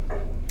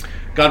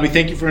God, we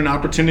thank you for an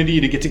opportunity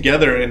to get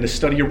together and to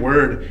study your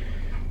word.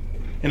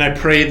 And I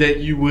pray that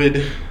you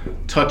would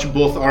touch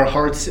both our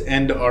hearts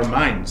and our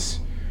minds,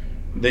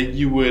 that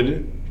you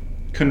would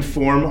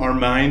conform our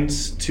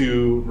minds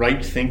to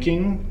right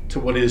thinking,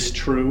 to what is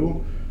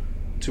true,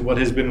 to what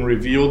has been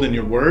revealed in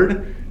your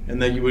word,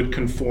 and that you would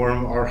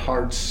conform our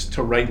hearts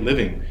to right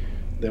living,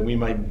 that we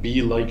might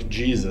be like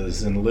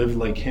Jesus and live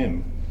like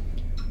him.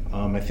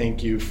 I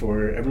thank you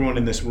for everyone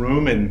in this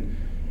room and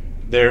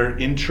their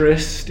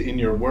interest in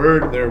your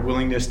word, their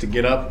willingness to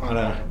get up on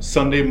a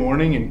Sunday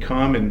morning and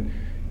come and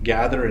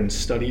gather and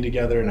study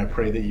together. And I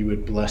pray that you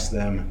would bless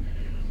them,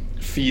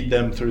 feed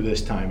them through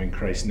this time in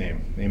Christ's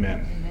name.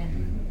 Amen.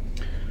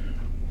 Amen.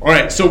 All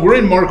right, so we're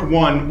in Mark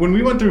 1. When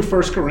we went through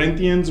 1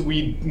 Corinthians,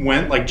 we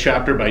went like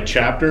chapter by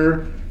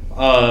chapter.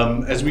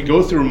 As we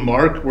go through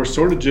Mark, we're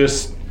sort of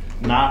just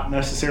not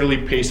necessarily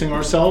pacing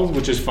ourselves,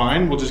 which is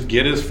fine. We'll just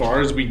get as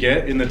far as we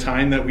get in the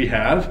time that we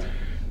have.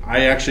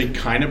 I actually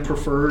kind of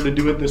prefer to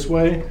do it this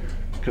way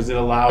because it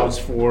allows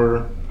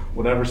for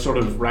whatever sort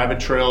of rabbit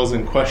trails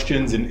and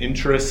questions and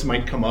interests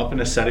might come up in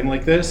a setting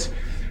like this.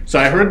 So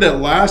I heard that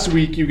last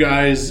week you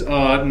guys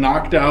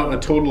knocked out a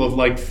total of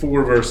like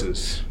 4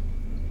 verses.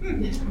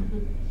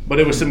 But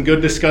it was some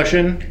good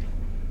discussion.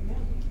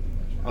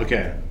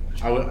 Okay.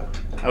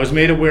 I was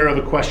made aware of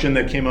a question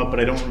that came up, but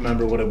I don't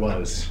remember what it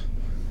was.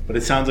 But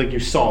it sounds like you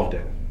solved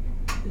it.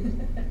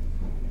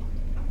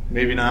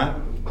 Maybe not?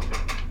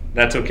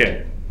 That's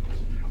okay.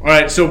 All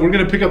right, so we're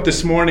going to pick up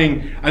this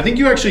morning. I think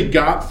you actually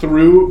got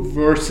through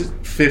verse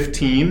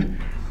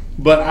 15,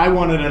 but I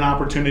wanted an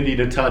opportunity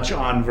to touch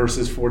on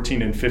verses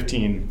 14 and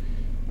 15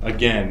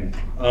 again,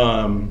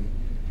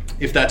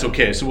 if that's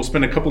okay. So we'll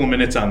spend a couple of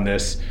minutes on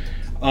this.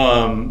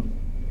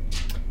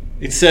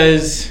 It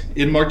says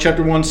in Mark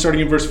chapter 1,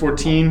 starting in verse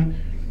 14,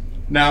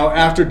 "Now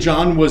after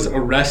John was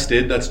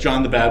arrested," that's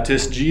John the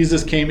Baptist,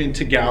 "Jesus came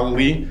into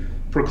Galilee,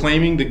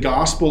 proclaiming the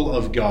gospel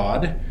of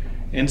God,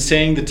 and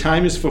saying, 'The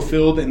time is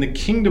fulfilled and the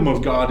kingdom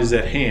of God is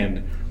at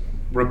hand.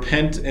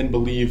 Repent and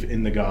believe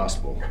in the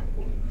gospel.'"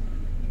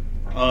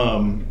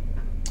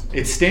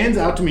 It stands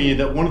out to me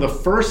that one of the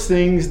first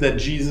things that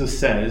Jesus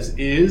says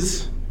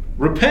is,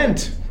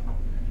 repent.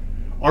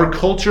 Our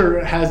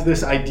culture has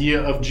this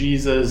idea of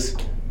Jesus.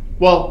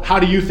 Well, how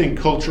do you think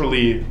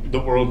culturally the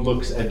world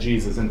looks at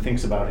Jesus and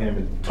thinks about him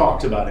and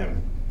talks about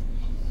him?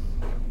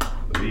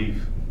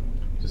 Believe.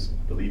 Just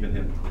believe in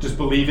him. Just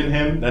believe in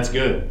him? That's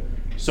good.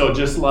 So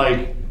just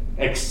like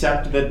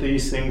accept that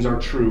these things are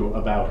true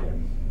about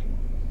him.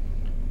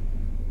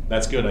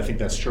 That's good. I think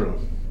that's true.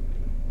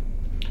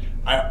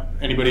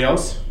 Anybody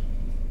else?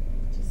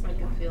 Just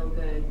like a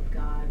feel-good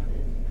God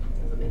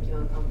that doesn't make you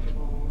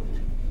uncomfortable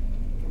and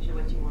gives you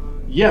what you want.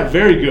 Yeah,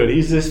 very good.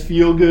 He's this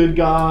feel-good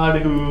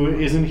God who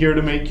isn't here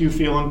to make you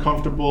feel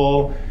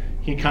uncomfortable.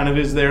 He kind of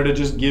is there to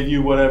just give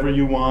you whatever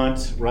you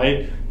want,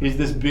 right? He's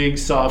this big,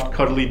 soft,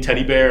 cuddly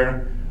teddy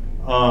bear.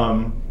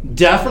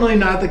 Definitely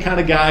not the kind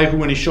of guy who,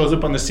 when he shows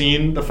up on the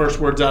scene, the first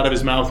words out of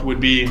his mouth would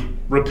be,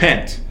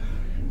 repent,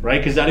 right?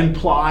 Because that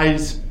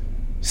implies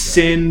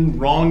sin,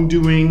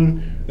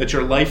 wrongdoing, that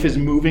your life is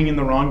moving in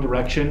the wrong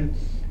direction.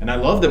 And I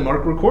love that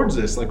Mark records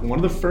this. Like, one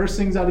of the first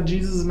things out of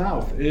Jesus'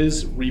 mouth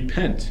is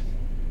repent.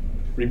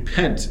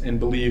 Repent and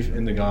believe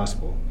in the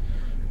gospel.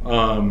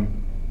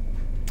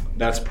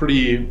 That's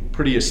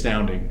pretty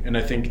astounding. And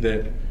I think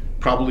that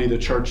probably the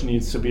church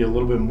needs to be a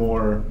little bit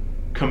more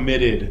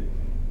committed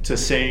to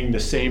saying the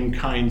same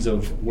kinds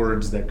of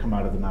words that come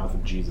out of the mouth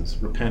of Jesus.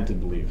 Repent and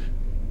believe.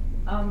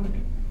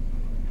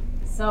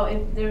 So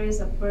if there is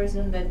a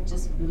person that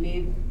just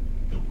believe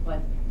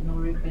but no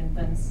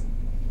repentance,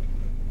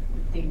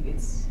 I think we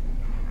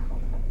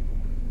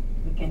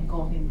can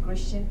call him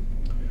Christian.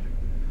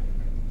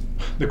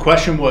 The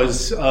question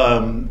was,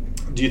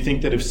 do you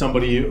think that if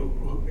somebody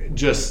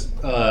just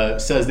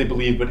says they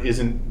believe but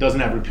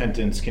doesn't have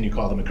repentance, can you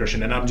call them a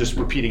Christian? And I'm just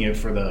repeating it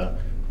for the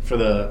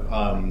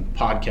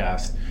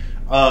podcast.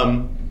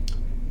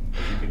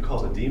 You can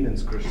call the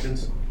demons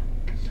Christians.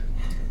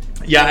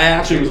 Yeah, I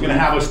actually was going to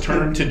have us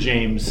turn to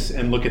James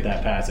and look at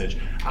that passage.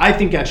 I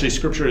think actually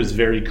Scripture is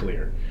very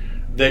clear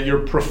that your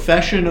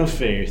profession of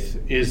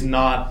faith is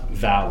not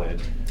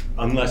valid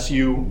unless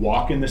you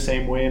walk in the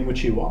same way in which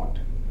he walked,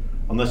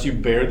 unless you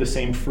bear the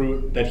same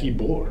fruit that he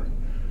bore,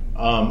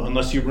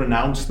 unless you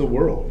renounce the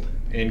world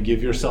and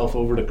give yourself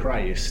over to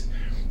Christ.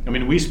 I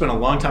mean, we spent a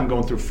long time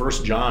going through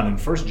 1 John, and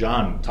 1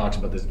 John talks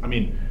about this. I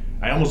mean,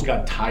 I almost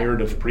got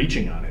tired of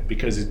preaching on it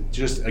because it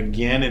just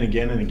again and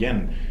again and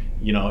again,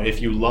 you know,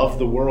 if you love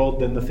the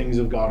world, then the things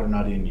of God are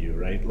not in you,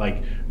 right?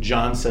 Like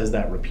John says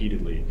that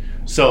repeatedly.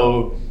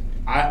 So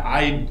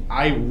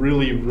I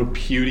really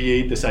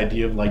repudiate this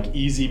idea of like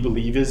easy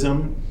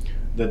believism,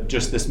 that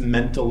just this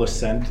mental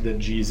assent that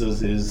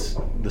Jesus is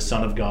the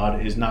Son of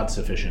God is not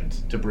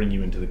sufficient to bring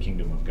you into the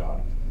kingdom of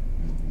God.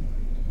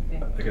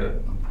 I got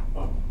it.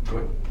 Oh, go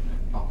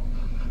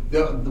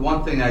ahead. The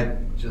one thing I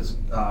just,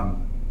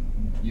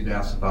 you'd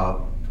asked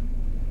about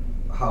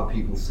how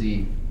people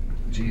see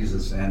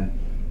Jesus, and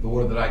the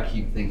word that I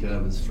keep thinking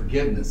of is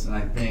forgiveness. And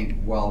I think,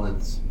 well,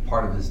 it's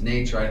part of his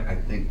nature. I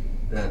think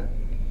that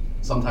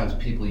sometimes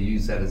people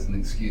use that as an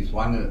excuse.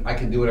 Well, I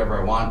can do whatever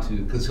I want to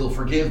because he'll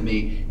forgive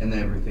me and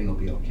then everything will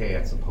be okay,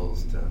 as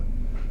opposed to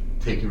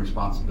taking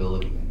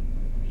responsibility.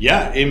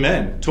 Yeah,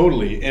 amen.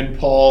 Totally. And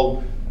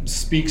Paul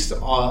speaks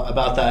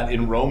about that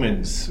in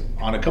Romans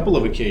on a couple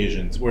of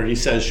occasions where he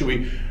says,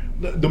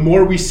 the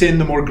more we sin,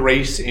 the more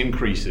grace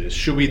increases.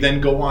 Should we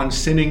then go on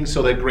sinning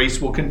so that grace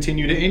will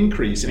continue to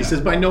increase? And he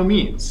says, by no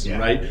means,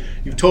 right?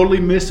 You've totally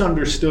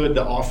misunderstood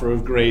the offer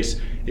of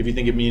grace if you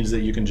think it means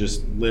that you can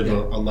just live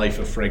a life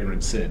of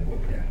flagrant sin.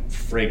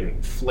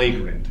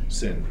 Flagrant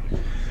sin.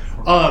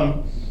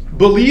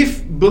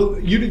 Belief,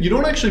 you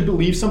don't actually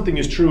believe something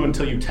is true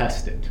until you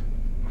test it.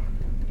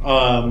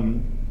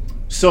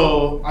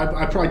 So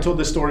I probably told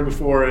this story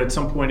before. At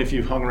some point, if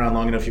you've hung around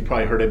long enough, you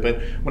probably heard it.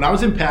 But when I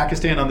was in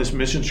Pakistan on this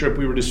mission trip,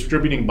 we were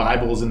distributing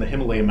Bibles in the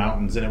Himalaya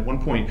mountains. And at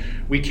one point,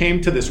 we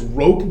came to this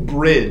rope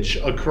bridge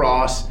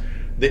across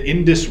the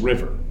Indus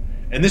River.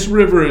 And this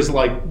river is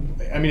like,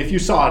 I mean, if you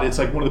saw it, it's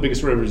like one of the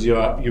biggest rivers you've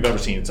ever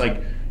seen. It's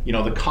like,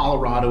 the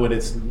Colorado at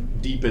its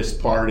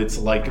deepest part. It's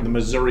like the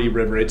Missouri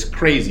River. It's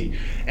crazy.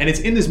 And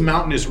it's in this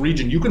mountainous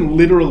region. You can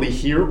literally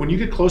hear, when you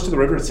get close to the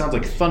river, it sounds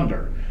like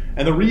thunder.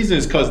 And the reason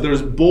is because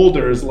there's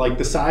boulders like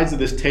the size of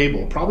this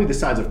table, probably the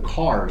size of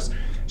cars,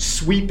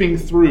 sweeping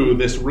through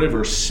this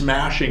river,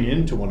 smashing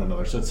into one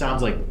another. So it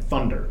sounds like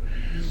thunder.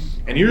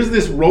 And here's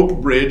this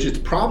rope bridge. It's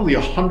probably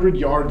 100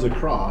 yards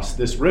across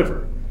this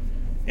river.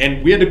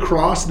 And we had to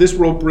cross this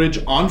rope bridge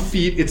on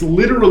feet. It's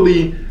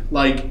literally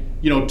like,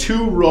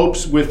 2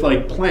 ropes with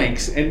like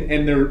planks,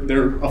 and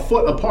they're a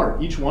foot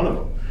apart, each one of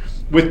them,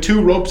 with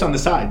 2 ropes on the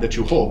side that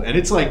you hold. And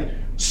it's like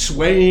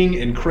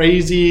swaying and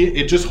crazy.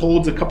 It just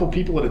holds a couple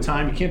people at a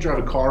time. You can't drive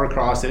a car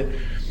across it.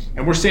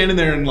 And we're standing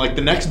there, and like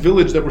the next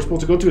village that we're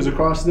supposed to go to is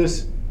across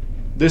this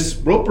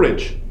rope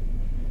bridge.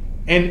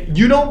 And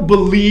you don't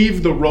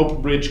believe the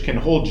rope bridge can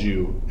hold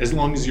you as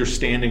long as you're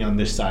standing on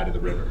this side of the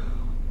river,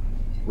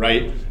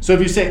 right? So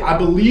if you say, I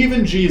believe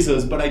in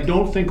Jesus, but I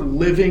don't think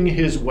living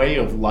his way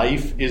of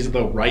life is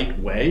the right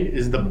way,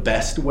 is the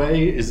best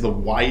way, is the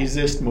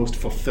wisest, most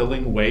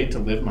fulfilling way to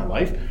live my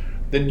life,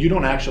 then you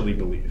don't actually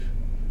believe.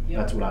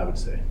 That's what I would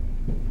say.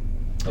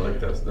 I like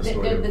that. The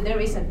story.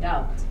 There is a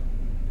doubt.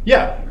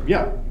 Yeah.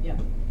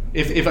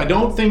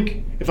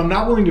 If I'm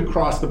not willing to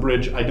cross the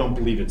bridge, I don't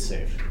believe it's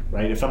safe,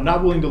 right? If I'm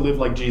not willing to live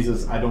like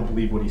Jesus, I don't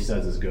believe what he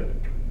says is good.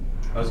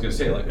 I was going to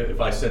say, like, if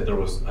I said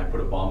I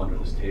put a bomb under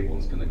this table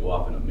and it's going to go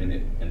off in a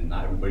minute and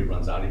not everybody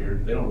runs out of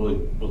here, they don't really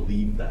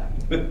believe that.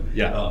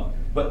 Yeah.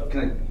 But can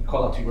I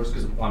call out 2 verses?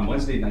 Because on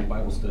Wednesday night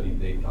Bible study,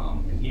 they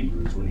in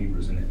Hebrews, we're in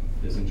Hebrews, and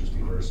this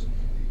interesting verse.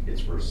 It's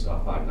verse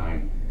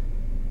 5:9.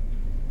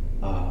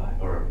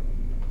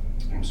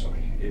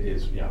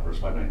 Verse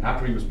 5:9.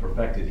 After he was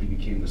perfected, he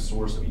became the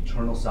source of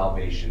eternal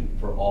salvation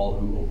for all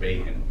who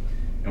obey him.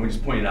 And we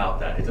just pointed out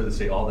that it doesn't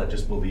say all that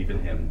just believe in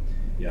him.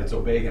 Yeah. It's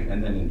obey him.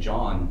 And then in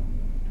John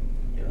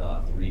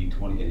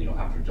 3:20, and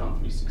after John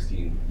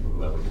 3:16, for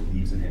whoever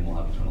believes in him will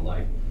have eternal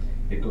life.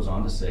 It goes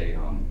on to say,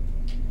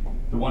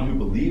 the one who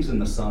believes in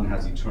the Son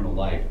has eternal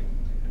life,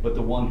 but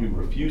the one who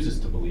refuses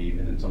to believe,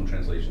 and in some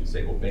translations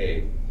say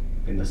obey,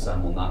 in the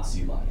Son will not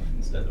see life.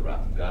 Instead, the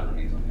wrath of God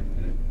remains on him.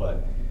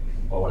 But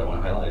what I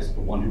want to highlight is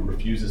the one who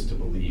refuses to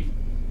believe.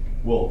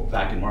 Well,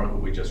 back in Mark,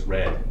 what we just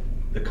read,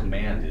 the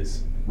command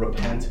is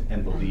repent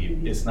and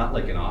believe. It's not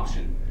like an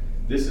option.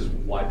 This is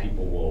why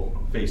people will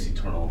face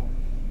eternal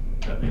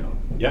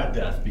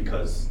death,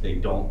 because they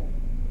don't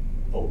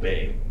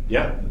obey.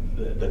 Yeah.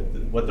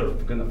 What they're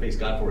going to face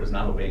God for is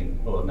not obeying,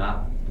 or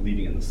not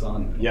believing in the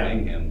Son,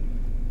 obeying him.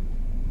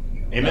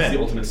 Amen. That's the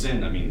ultimate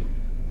sin. I mean,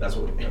 that's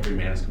what every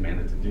man is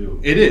commanded to do.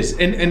 It is.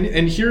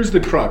 And here's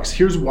the crux.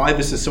 Here's why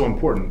this is so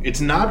important.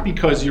 It's not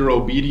because your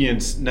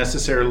obedience is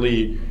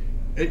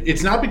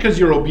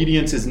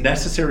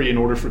necessary in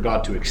order for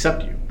God to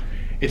accept you.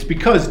 It's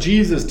because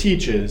Jesus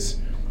teaches,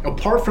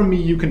 apart from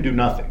me, you can do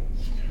nothing.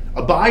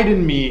 Abide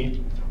in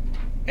me,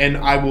 and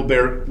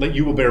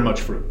you will bear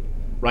much fruit.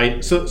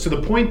 Right? So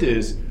the point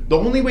is, the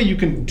only way you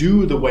can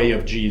do the way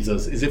of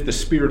Jesus is if the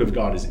Spirit of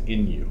God is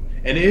in you.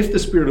 And if the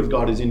Spirit of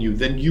God is in you,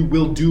 then you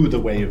will do the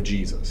way of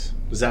Jesus.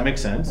 Does that make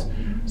sense?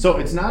 So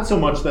it's not so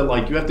much that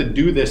like you have to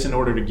do this in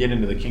order to get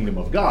into the kingdom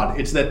of God.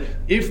 It's that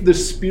if the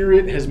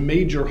Spirit has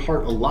made your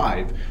heart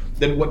alive,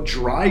 then what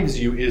drives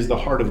you is the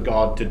heart of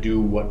God to do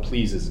what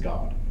pleases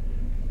God.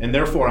 And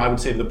therefore, I would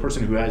say to the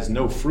person who has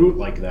no fruit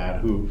like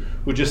that, who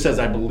just says,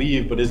 I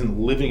believe, but isn't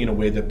living in a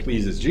way that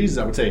pleases Jesus,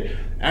 I would say,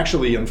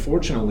 actually,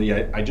 unfortunately,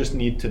 I just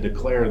need to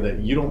declare that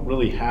you don't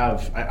really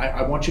have,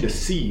 I want you to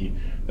see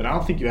that I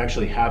don't think you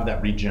actually have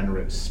that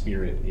regenerate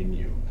spirit in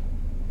you.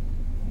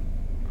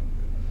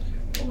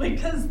 Well,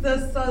 because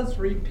this says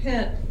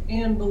repent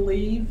and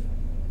believe.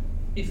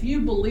 If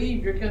you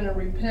believe, you're going to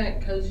repent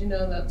because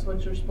that's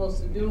what you're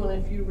supposed to do.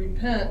 And if you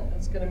repent,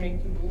 it's going to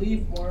make you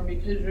believe more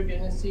because you're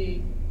going to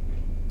see.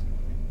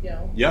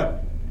 Yeah.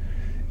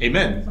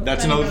 Amen. So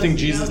that's another thing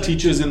Jesus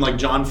teaches in like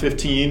John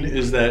 15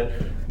 is that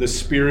the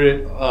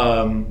Spirit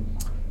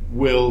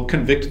will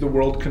convict the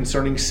world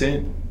concerning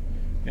sin.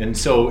 And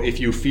so if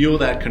you feel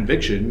that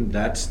conviction,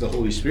 that's the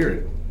Holy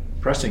Spirit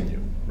pressing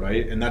you,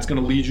 right? And that's going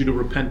to lead you to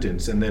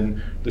repentance, and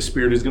then the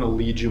Spirit is going to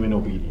lead you in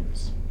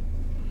obedience.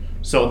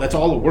 So that's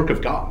all a work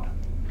of God.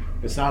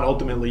 It's not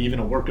ultimately even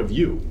a work of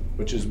you,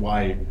 which is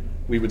why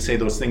we would say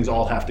those things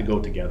all have to go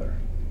together.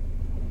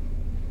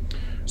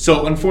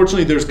 So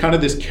unfortunately, there's kind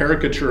of this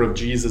caricature of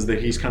Jesus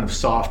that he's kind of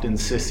soft and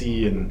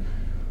sissy, and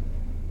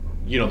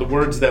the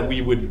words that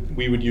we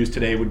would use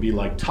today would be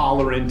like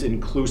tolerant,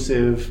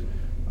 inclusive.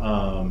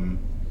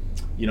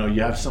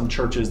 You have some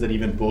churches that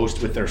even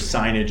boast with their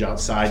signage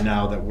outside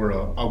now that we're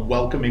a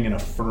welcoming and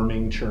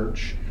affirming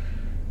church.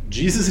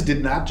 Jesus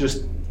did not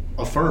just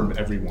affirm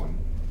everyone.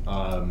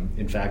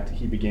 In fact,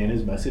 he began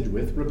his message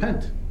with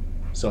repent.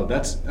 So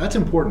that's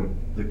important.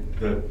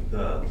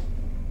 The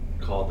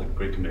call, the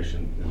Great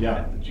Commission,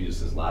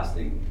 Jesus' last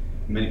thing,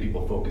 many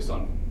people focus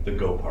on the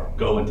go part.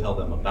 Go and tell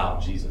them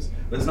about Jesus.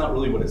 But that's not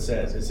really what it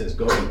says. It says,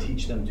 go and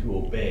teach them to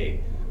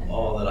obey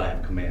all that I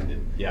have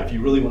commanded. Yeah. If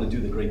you really want to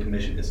do the Great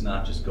Commission, it's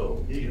not just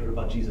go, you heard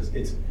about Jesus.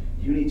 It's,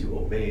 you need to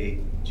obey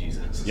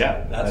Jesus.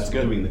 Yeah, that's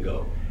good. Doing the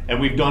go. And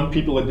we've done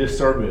people a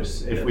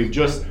disservice if we've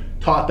just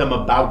taught them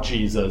about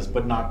Jesus,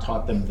 but not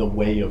taught them the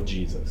way of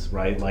Jesus,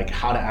 right? Like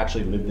how to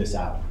actually live this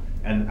out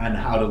and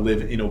how to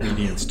live in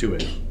obedience to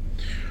it.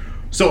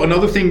 So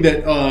another thing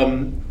that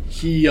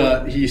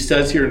he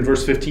says here in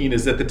verse 15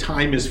 is that the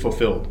time is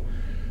fulfilled.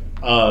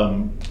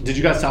 Did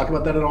you guys talk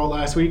about that at all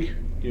last week?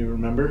 Do you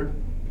remember?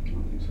 I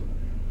don't think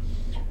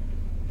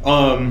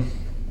so.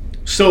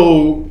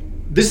 So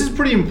this is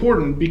pretty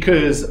important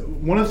because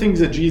one of the things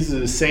that Jesus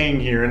is saying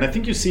here, and I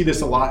think you see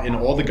this a lot in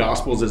all the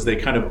Gospels as they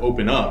kind of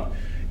open up,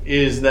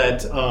 is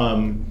that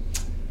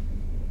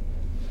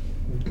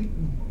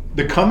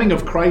the coming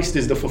of Christ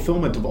is the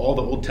fulfillment of all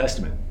the Old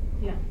Testament.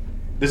 Yeah.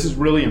 This is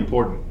really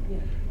important.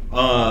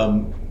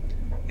 Yeah.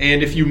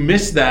 And if you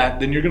miss that,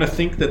 then you're going to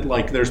think that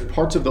like there's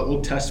parts of the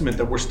Old Testament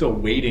that we're still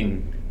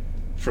waiting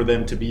for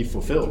them to be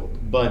fulfilled.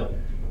 But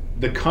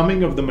the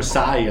coming of the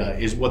Messiah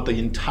is what the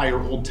entire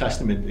Old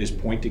Testament is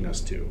pointing us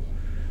to.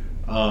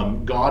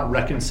 God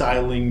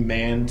reconciling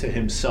man to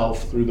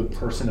himself through the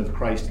person of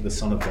Christ, the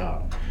Son of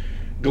God.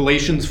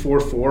 Galatians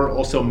 4:4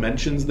 also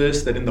mentions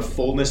this, that in the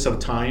fullness of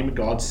time,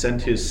 God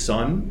sent his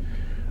Son.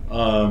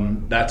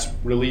 That's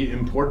really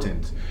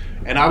important.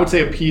 And I would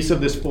say a piece of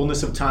this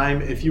fullness of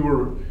time, if you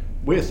were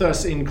with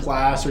us in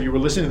class or you were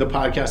listening to the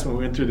podcast when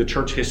we went through the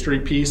church history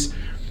piece,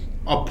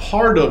 a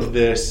part of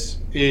this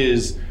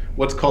is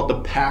what's called the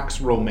Pax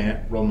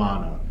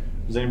Romana.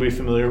 Is anybody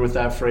familiar with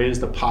that phrase,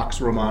 the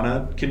Pax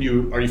Romana?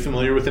 Are you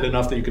familiar with it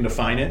enough that you can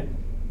define it?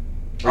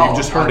 Or you've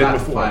just heard it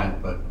before? Define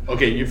it, but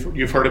Okay,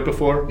 you've heard it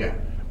before? yeah.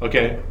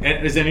 Okay.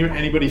 And is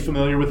anybody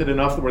familiar with it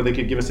enough where they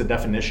could give us a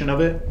definition of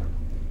it?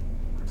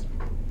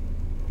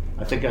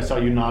 I think I saw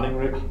you nodding,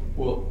 Rick.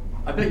 Well,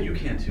 I bet you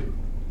can too.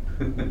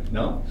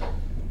 No?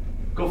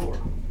 Go for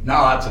it. No,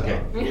 that's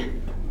okay.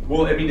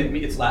 Well, I mean,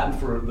 it's Latin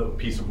for the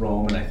peace of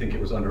Rome, and I think it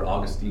was under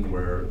Augustine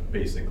where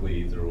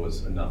basically there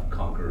was enough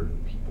conquered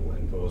people,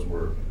 and those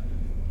were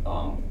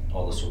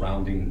all the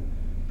surrounding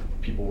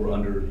people were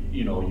under,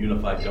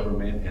 unified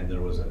government, and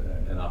there was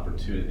an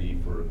opportunity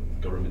for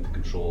government to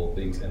control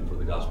things and for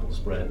the gospel to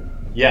spread.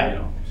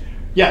 Yeah.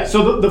 Yeah,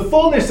 so the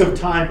fullness of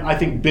time, I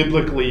think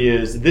biblically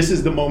this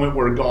is the moment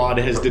where God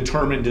has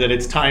determined that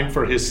it's time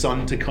for his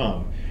Son to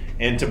come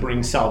and to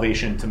bring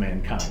salvation to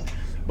mankind.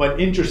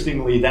 But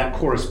interestingly, that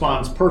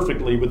corresponds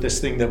perfectly with this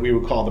thing that we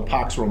would call the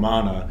Pax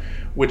Romana,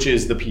 which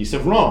is the peace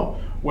of Rome,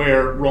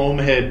 where Rome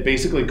had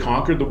basically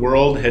conquered the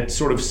world, had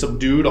sort of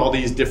subdued all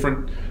these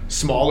different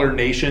smaller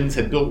nations,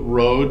 had built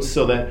roads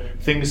so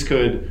that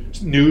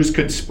news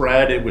could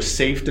spread. It was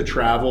safe to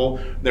travel.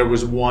 There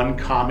was one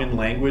common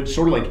language,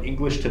 sort of like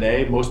English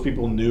today. Most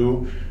people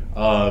knew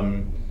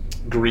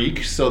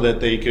Greek so that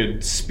they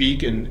could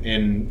speak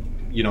and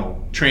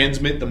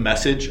transmit the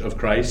message of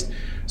Christ.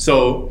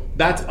 So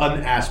that's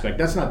an aspect.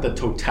 That's not the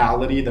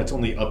totality. That's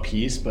only a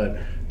piece, but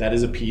that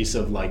is a piece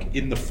of like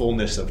in the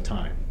fullness of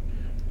time.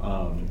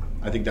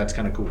 I think that's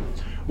kind of cool.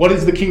 What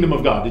is the kingdom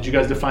of God? Did you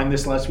guys define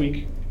this last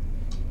week?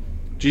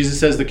 Jesus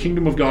says the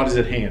kingdom of God is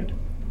at hand.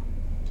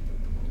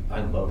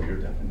 I love your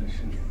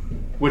definition.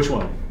 Which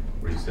one?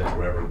 Where you said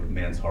wherever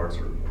man's hearts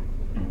are,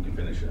 you can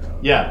finish it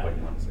out. Yeah. What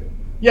you want to say.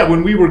 Yeah,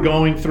 when we were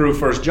going through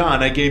 1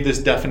 John, I gave this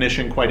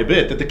definition quite a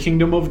bit, that the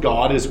kingdom of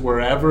God is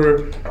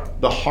wherever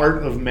the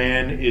heart of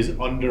man is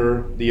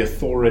under the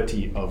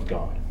authority of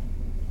God.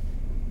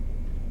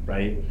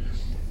 Right?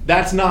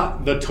 That's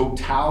not the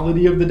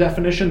totality of the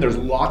definition. There's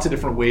lots of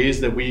different ways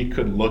that we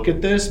could look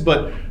at this,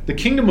 but the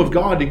kingdom of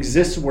God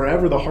exists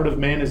wherever the heart of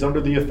man is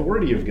under the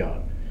authority of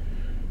God.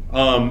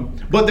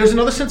 But there's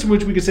another sense in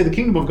which we could say the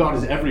kingdom of God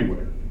is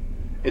everywhere.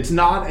 It's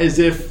not as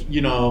if,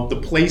 the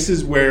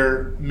places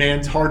where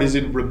man's heart is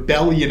in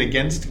rebellion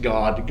against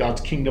God, God's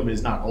kingdom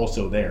is not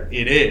also there.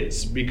 It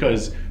is,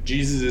 because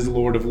Jesus is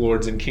Lord of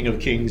Lords and King of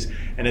Kings,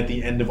 and at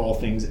the end of all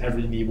things,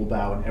 every knee will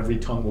bow and every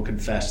tongue will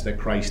confess that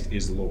Christ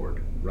is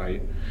Lord,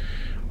 right?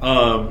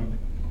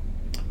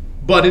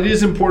 But it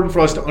is important for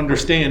us to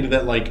understand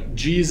that, like,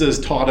 Jesus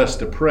taught us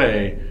to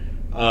pray,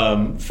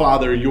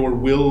 Father, your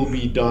will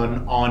be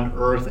done on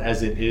earth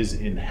as it is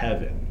in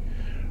heaven.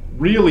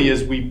 really,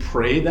 as we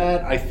pray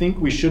that, I think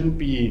we shouldn't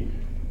be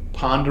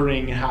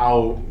pondering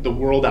how the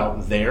world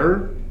out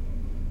there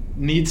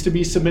needs to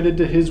be submitted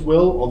to his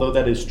will, although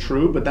that is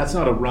true, but that's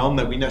not a realm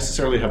that we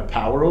necessarily have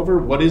power over.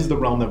 What is the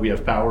realm that we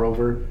have power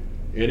over?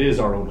 It is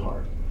our own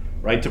heart,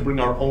 right? To bring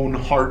our own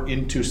heart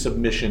into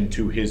submission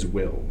to his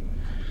will.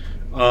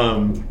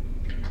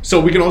 So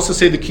we can also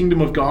say the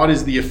kingdom of God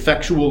is the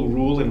effectual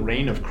rule and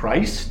reign of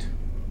Christ,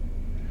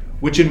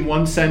 which in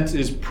one sense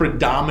is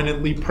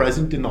predominantly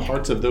present in the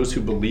hearts of those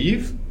who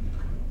believe,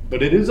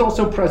 but it is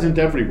also present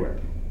everywhere.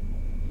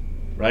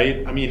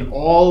 Right? I mean,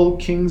 all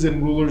kings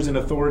and rulers and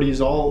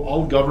authorities,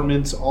 all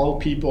governments, all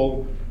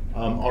people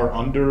are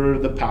under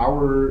the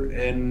power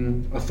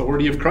and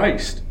authority of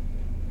Christ.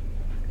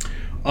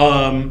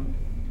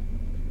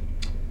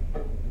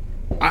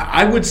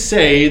 I would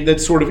say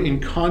that sort of in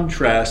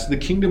contrast, the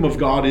kingdom of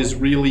God is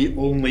really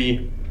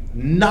only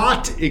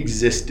not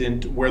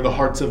existent where the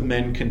hearts of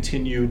men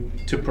continue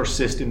to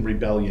persist in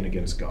rebellion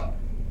against God.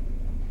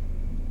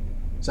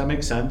 Does that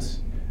make sense?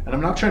 And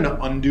I'm not trying to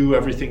undo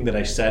everything that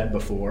I said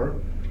before,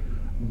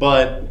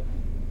 but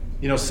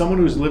someone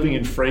who's living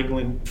in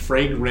flagrant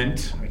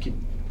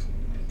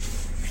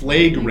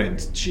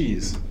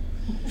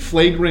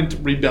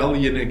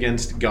rebellion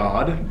against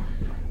God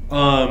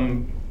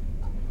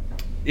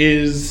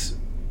is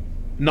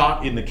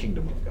not in the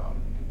kingdom of God,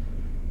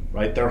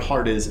 right? Their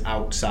heart is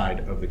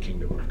outside of the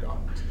kingdom of God.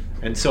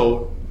 And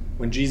so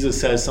when Jesus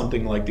says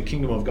something like the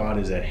kingdom of God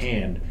is at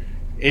hand,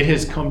 it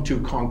has come to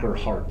conquer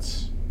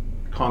hearts,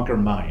 conquer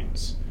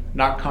minds,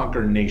 not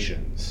conquer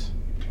nations,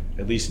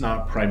 at least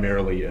not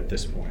primarily at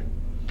this point.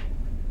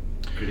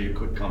 Could you a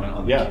quick comment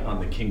on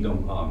the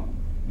kingdom?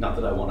 Not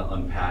that I want to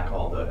unpack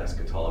all the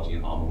eschatology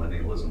and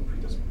amillennialism,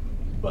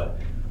 but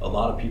a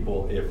lot of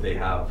people, if they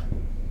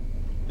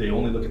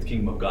only look at the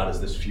kingdom of God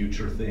as this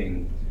future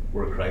thing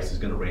where Christ is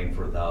going to reign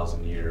for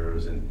 1,000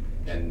 years,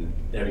 and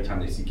every time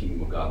they see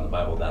kingdom of God in the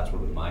Bible, that's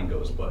where their mind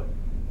goes. But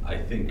I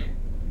think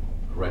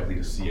correctly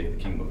to see it,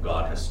 the kingdom of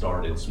God has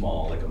started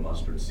small, like a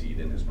mustard seed,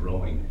 and is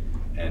growing.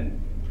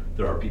 And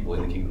there are people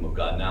in the kingdom of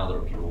God now. There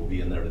are people who will be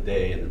in there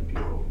today, and there are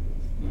people,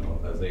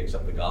 as they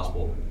accept the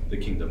gospel, the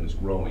kingdom is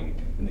growing,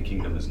 and the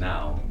kingdom is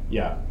now.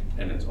 Yeah.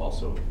 And it's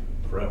also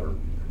forever.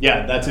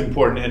 Yeah, that's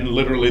important. And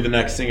literally the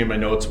next thing in my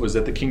notes was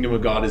that the kingdom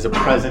of God is a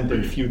present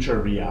and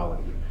future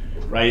reality,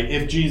 right?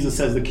 If Jesus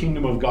says the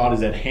kingdom of God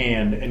is at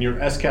hand, and you're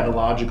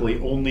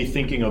eschatologically only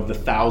thinking of the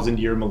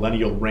 1,000-year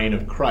millennial reign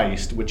of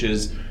Christ, which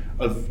is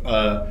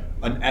an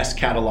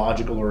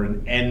eschatological or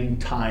an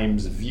end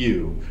times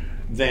view,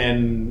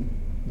 then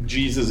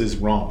Jesus is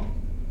wrong.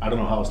 I don't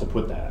know how else to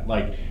put that.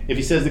 Like, if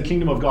he says the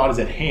kingdom of God is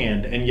at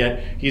hand, and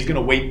yet he's going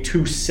to wait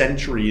 2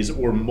 centuries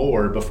or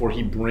more before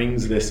he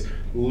brings this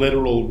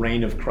literal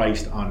reign of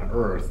Christ on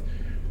earth,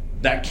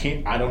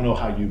 I don't know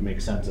how you make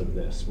sense of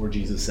this, where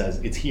Jesus says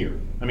it's here.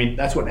 I mean,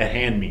 that's what at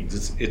hand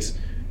means.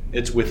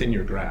 It's within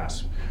your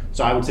grasp.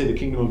 So I would say the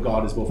kingdom of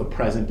God is both a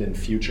present and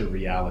future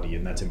reality,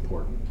 and that's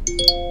important.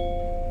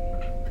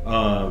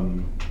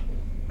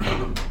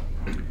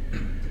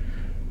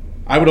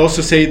 I would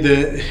also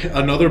say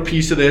another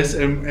piece of this,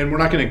 and we're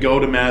not going to go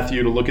to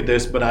Matthew to look at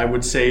this, but I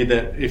would say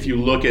that if you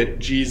look at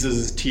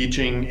Jesus'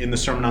 teaching in the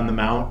Sermon on the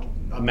Mount,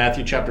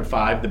 Matthew chapter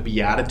 5, the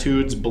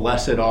Beatitudes,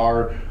 blessed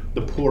are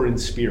the poor in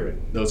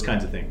spirit, those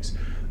kinds of things.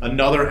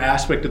 Another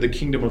aspect of the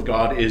kingdom of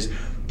God is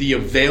the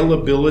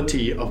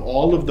availability of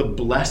all of the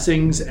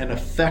blessings and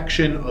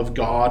affection of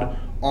God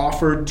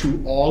offered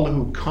to all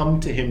who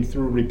come to him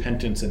through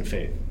repentance and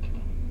faith.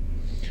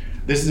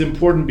 This is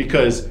important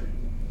because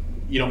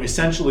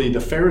essentially the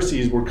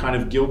Pharisees were kind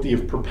of guilty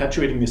of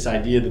perpetuating this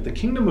idea that the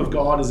kingdom of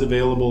God is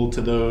available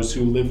to those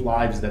who live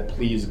lives that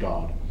please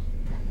God.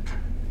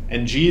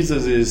 And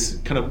Jesus is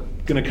going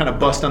to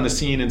bust on the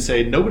scene and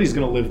say, nobody's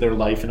going to live their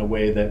life in a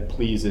way that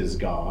pleases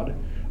God.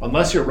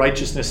 Unless your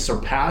righteousness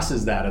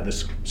surpasses that of the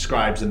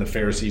scribes and the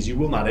Pharisees, you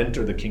will not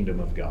enter the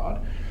kingdom of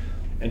God.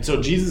 And so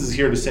Jesus is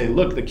here to say,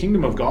 look, the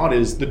kingdom of God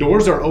the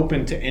doors are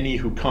open to any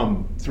who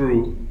come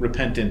through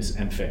repentance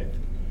and faith.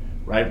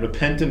 Right?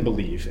 Repent and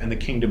believe, and the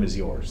kingdom is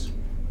yours.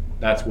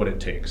 That's what it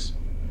takes.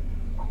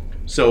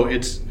 So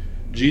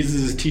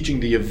Jesus is teaching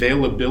the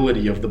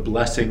availability of the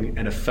blessing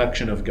and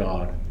affection of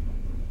God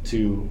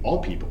to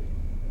all people.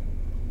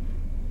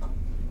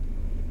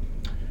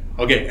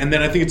 Okay, and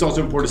then I think it's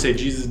also important to say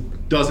Jesus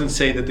doesn't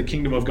say that the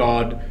kingdom of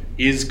God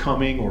is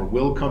coming or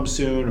will come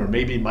soon or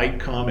maybe might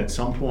come at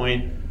some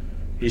point.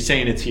 He's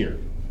saying it's here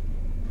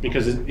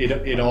because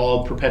it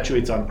all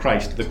perpetuates on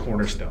Christ, the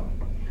cornerstone.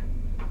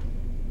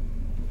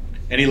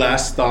 Any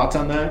last thoughts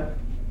on that?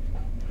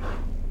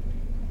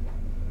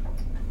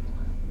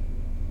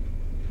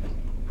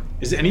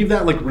 Is any of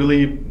that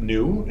really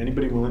new?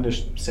 Anybody willing to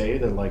say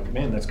that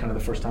man, that's kind of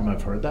the first time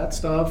I've heard that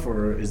stuff?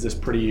 Or is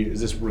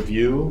this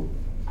review?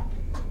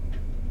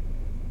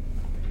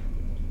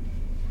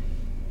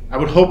 I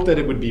would hope that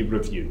it would be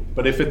review.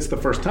 But if it's the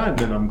first time,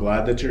 then I'm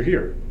glad that you're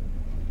here.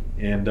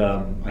 And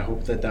I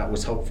hope that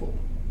was helpful.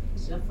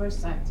 It's the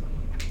first time to me.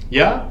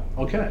 Yeah?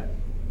 Okay.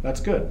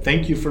 That's good.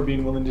 Thank you for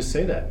being willing to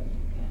say that.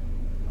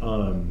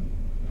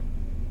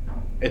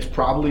 it's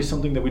probably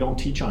something that we don't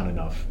teach on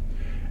enough.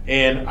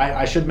 And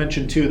I should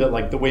mention too that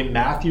like the way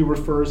Matthew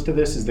refers to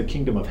this is the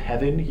kingdom of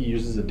heaven. He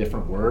uses a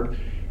different word.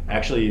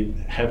 Actually,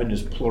 heaven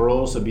is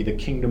plural, so it'd be the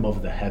kingdom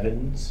of the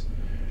heavens.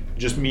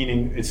 Just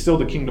meaning it's still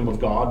the kingdom of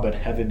God, but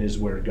heaven is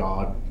where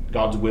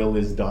God's will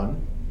is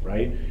done,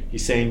 right?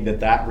 He's saying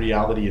that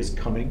reality is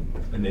coming.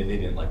 And they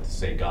didn't like to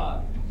say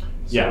God.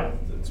 So Yeah.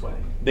 That's why.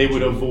 They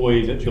would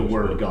avoid the Jewish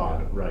word word,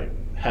 God, yeah. right?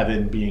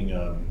 Heaven being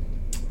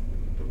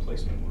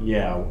Replacement word.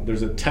 yeah,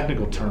 there's a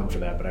technical term for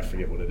that, but I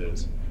forget what it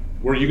is.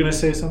 Were you going to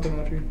say something,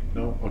 Audrey?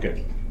 No?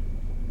 Okay.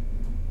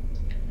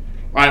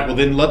 All right, well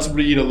then let's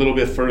read a little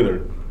bit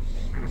further.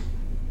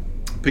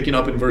 Picking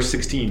up in verse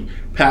 16.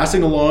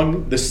 Passing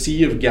along the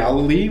Sea of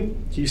Galilee,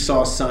 he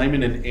saw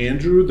Simon and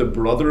Andrew, the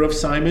brother of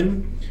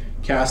Simon,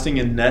 casting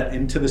a net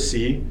into the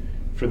sea,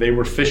 for they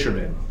were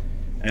fishermen.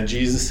 And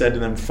Jesus said to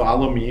them,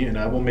 "Follow me, and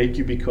I will make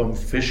you become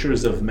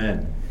fishers of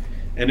men."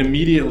 And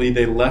immediately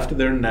they left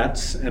their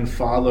nets and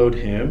followed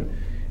him.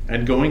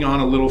 And going on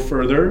a little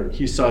further,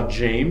 he saw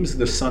James,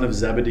 the son of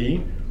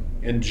Zebedee,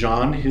 and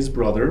John, his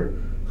brother,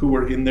 who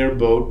were in their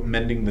boat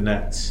mending the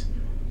nets.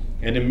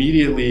 And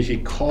immediately he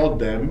called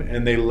them,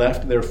 and they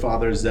left their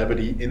father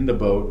Zebedee in the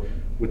boat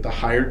with the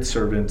hired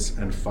servants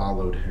and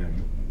followed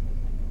him.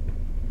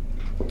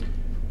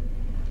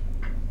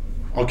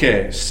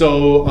 Okay,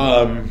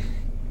 so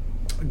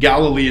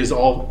Galilee is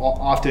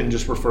often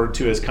just referred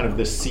to as kind of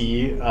the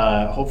sea.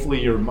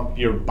 Hopefully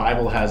your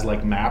Bible has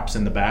like maps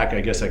in the back.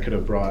 I guess I could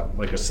have brought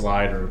like a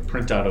slide or a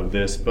printout of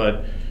this,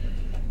 but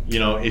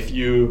if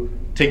you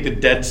take the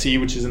Dead Sea,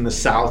 which is in the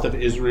south of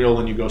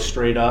Israel, and you go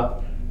straight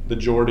up the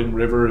Jordan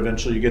River,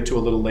 eventually you get to a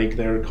little lake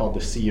there called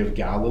the Sea of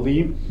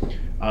Galilee.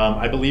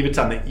 I believe it's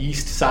on the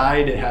east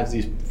side. It has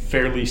these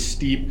fairly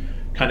steep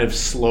kind of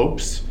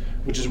slopes,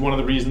 which is one of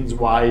the reasons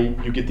why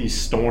you get these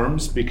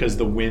storms, because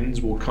the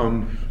winds will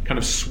come kind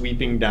of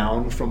sweeping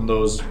down from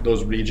those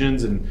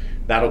regions, and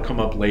that'll come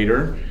up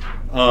later.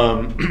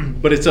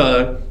 But it's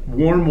a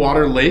warm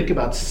water lake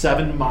about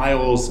 7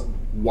 miles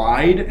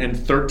wide and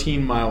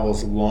 13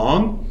 miles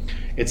long.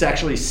 It's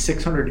actually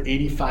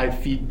 685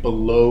 feet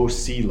below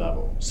sea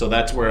level. So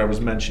that's where I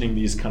was mentioning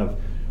these kind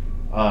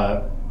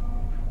of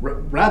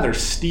rather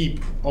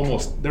steep,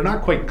 almost, they're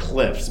not quite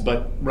cliffs,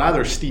 but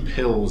rather steep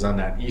hills on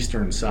that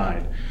eastern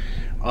side.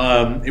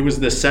 It was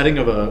the setting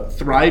of a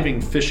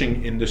thriving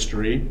fishing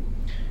industry,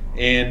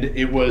 and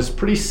it was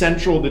pretty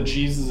central to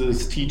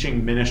Jesus'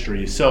 teaching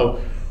ministry.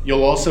 So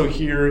you'll also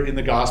hear in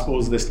the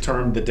Gospels this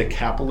term, the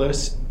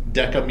Decapolis,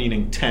 Deca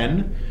meaning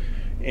 10.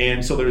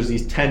 And so there's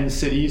these 10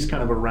 cities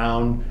kind of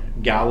around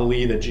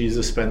Galilee that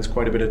Jesus spends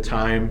quite a bit of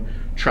time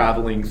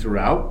traveling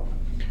throughout.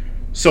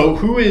 So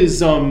who's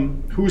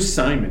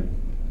Simon?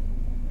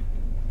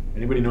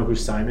 Anybody know who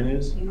Simon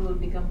is? He will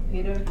become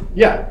Peter.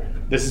 Yeah,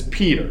 this is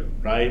Peter,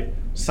 right?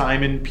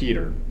 Simon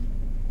Peter.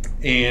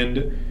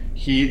 And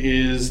he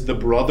is the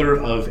brother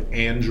of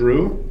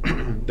Andrew.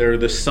 They're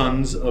the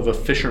sons of a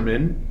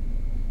fisherman.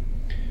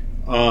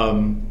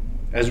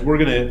 As we're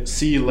going to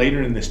see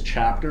later in this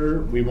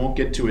chapter, we won't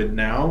get to it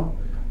now.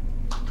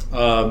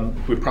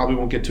 We probably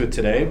won't get to it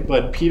today,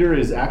 but Peter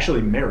is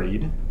actually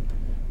married.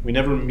 We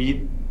never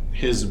meet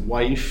his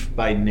wife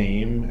by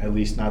name, at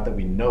least not that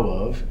we know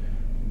of,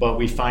 but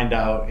we find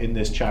out in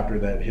this chapter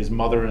that his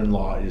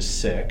mother-in-law is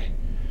sick.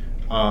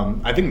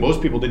 I think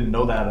most people didn't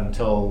know that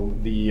until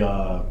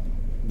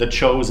the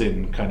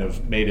Chosen kind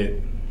of made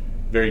it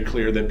very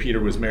clear that Peter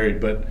was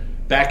married. But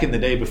back in the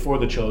day before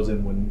the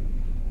Chosen,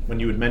 when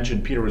you would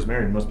mention Peter was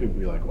married, most people would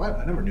be like, "What?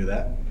 I never knew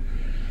that."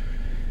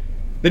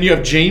 Then you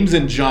have James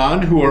and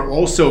John, who are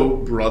also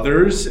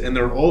brothers, and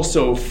they're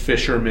also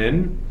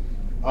fishermen.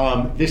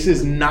 This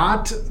is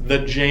not the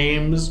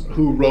James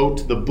who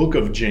wrote the book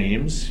of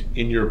James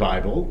in your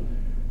Bible.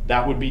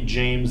 That would be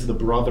James, the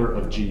brother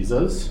of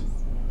Jesus,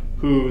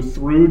 who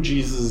through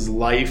Jesus'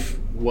 life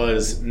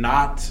was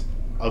not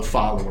a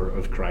follower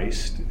of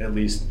Christ. At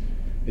least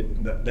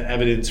the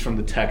evidence from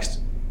the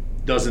text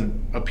doesn't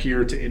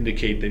appear to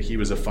indicate that he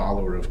was a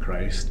follower of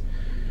Christ.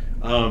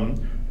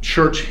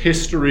 Church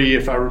history,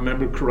 if I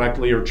remember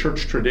correctly, or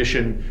church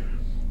tradition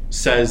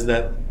says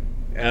that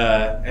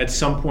at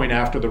some point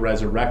after the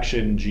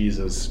resurrection,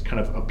 Jesus kind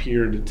of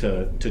appeared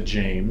to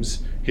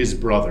James, his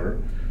brother,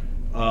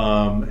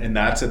 and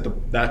that's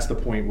the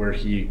point where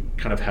he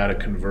kind of had a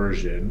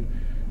conversion.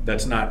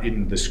 That's not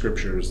in the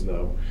scriptures,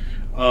 though.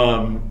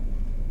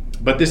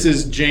 But this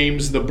is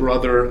James, the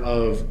brother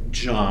of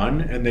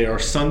John, and they are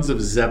sons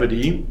of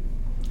Zebedee.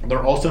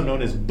 They're also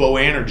known as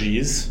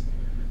Boanerges.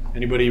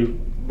 Anybody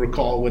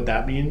recall what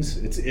that means?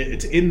 It's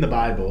in the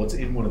Bible. It's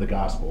in one of the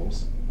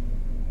Gospels.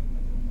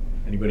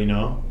 Anybody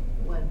know?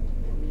 What it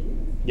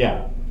means?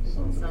 Yeah.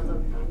 Sons of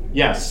thunder?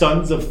 Yeah,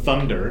 sons of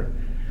thunder.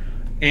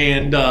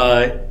 And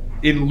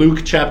in Luke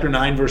chapter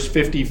 9, verse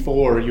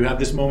 54, you have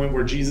this moment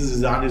where Jesus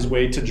is on his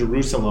way to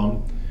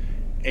Jerusalem,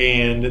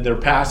 and they're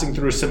passing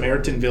through a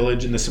Samaritan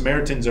village, and the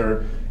Samaritans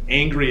are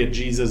angry at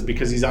Jesus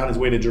because he's on his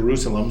way to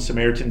Jerusalem.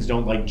 Samaritans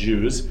don't like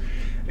Jews.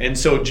 And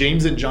so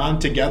James and John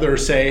together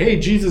say, "Hey,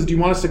 Jesus, do you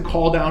want us to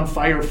call down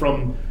fire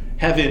from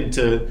heaven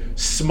to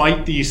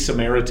smite these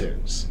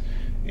Samaritans.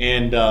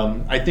 And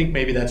I think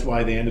maybe that's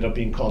why they ended up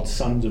being called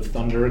Sons of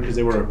Thunder, because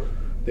they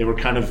were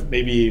kind of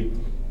maybe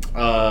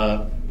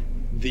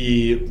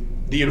the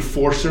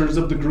enforcers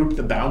of the group,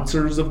 the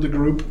bouncers of the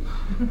group.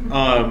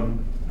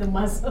 The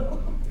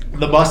muscle.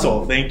 The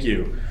muscle, thank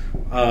you.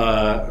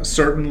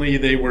 Certainly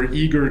they were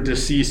eager to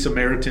see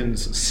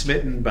Samaritans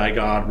smitten by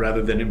God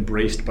rather than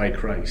embraced by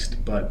Christ.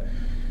 But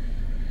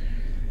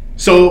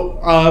so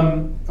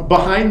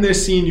behind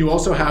this scene, you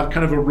also have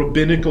kind of a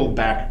rabbinical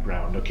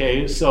background,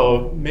 okay?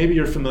 So maybe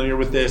you're familiar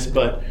with this,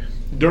 but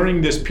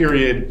during this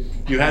period,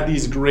 you had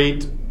these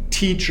great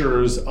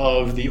teachers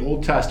of the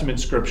Old Testament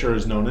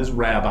scriptures known as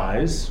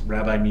rabbis.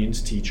 Rabbi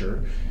means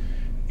teacher.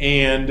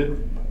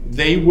 And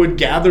they would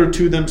gather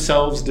to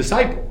themselves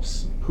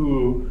disciples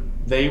who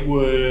they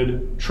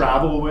would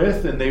travel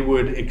with, and they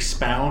would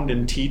expound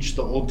and teach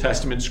the Old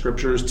Testament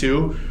scriptures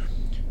to,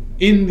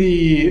 in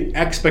the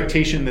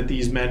expectation that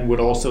these men would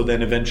also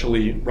then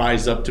eventually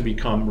rise up to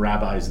become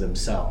rabbis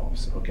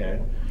themselves,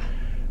 okay?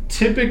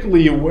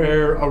 Typically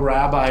where a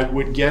rabbi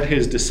would get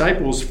his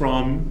disciples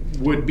from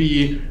would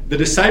be the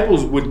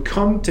disciples would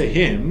come to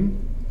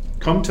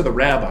the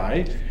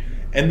rabbi,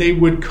 and they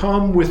would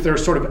come with their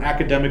sort of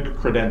academic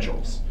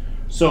credentials.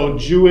 So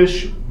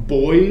Jewish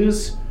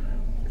boys,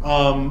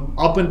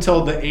 up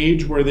until the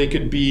age where they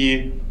could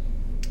be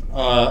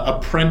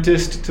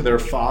apprenticed to their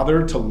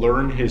father to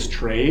learn his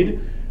trade,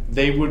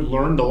 they would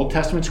learn the Old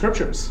Testament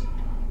scriptures.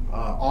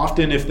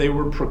 Often, if they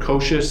were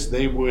precocious,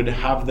 they would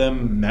have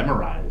them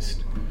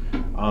memorized.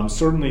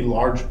 Certainly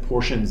large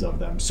portions of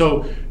them.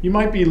 So you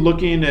might be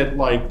looking at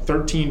like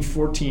 13,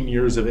 14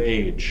 years of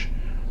age.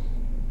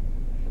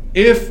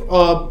 If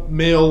a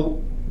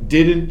male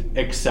didn't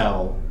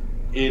excel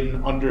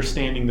in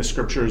understanding the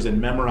scriptures and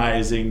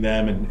memorizing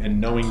them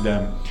and knowing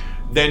them,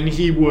 then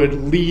he would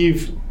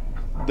leave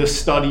the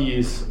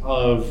studies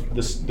of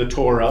the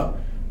Torah,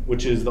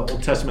 which is the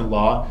Old Testament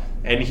law,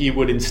 and he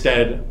would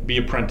instead be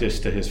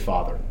apprenticed to his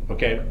father.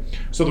 Okay?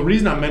 So the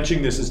reason I'm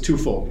mentioning this is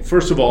twofold.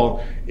 First of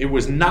all, it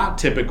was not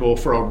typical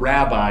for a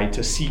rabbi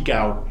to seek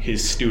out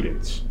his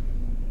students.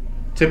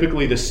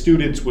 Typically, the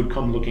students would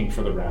come looking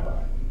for the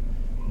rabbi.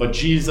 But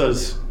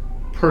Jesus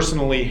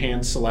personally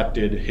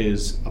hand-selected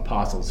his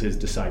apostles, his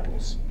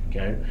disciples.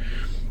 Okay?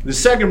 The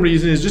second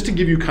reason is just to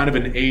give you kind of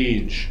an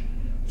age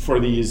for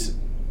these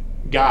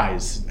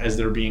guys as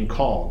they're being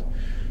called.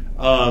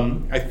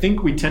 I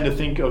think we tend to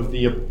think of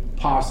the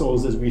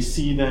apostles as we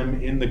see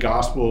them in the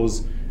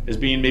Gospels as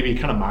being maybe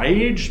kind of my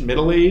age,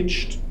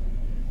 middle-aged,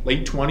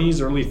 late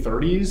 20s, early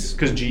 30s,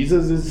 because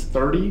Jesus is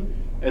 30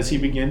 as he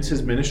begins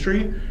his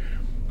ministry.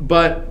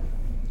 But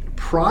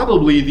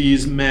probably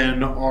these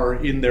men are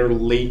in their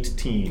late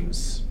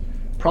teens,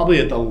 probably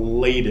at the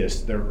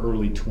latest their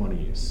early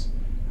 20s.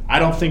 I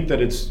don't think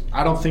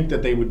that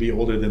they would be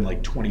older than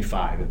like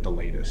 25 at the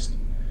latest.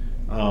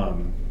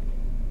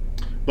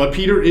 But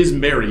Peter is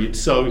married,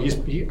 so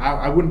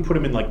I wouldn't put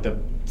him in like the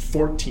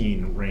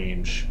 14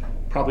 range.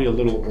 Probably a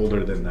little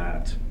older than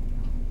that.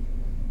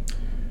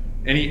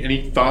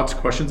 Any thoughts,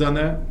 questions on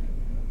that?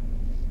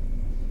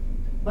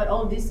 But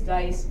all these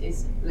guys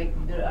is like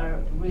they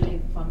are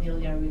really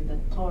familiar with the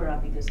Torah,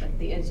 because at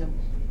the age of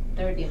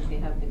 30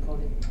 they call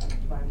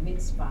it bar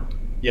mitzvah.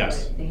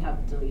 Yes. They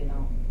have to,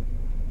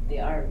 they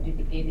are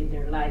dedicated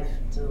their life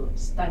to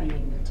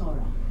studying the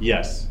Torah.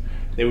 Yes.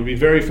 They would be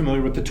very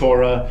familiar with the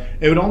Torah.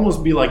 It would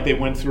almost be like they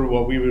went through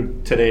what we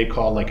would today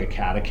call like a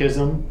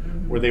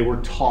catechism, where they were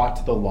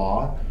taught the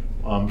law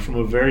from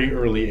a very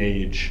early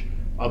age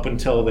up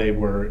until they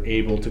were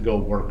able to go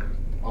work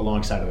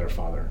alongside of their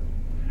father.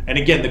 And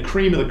again, the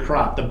cream of the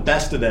crop, the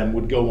best of them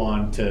would go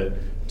on to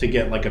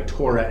get like a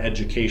Torah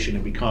education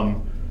and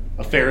become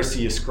a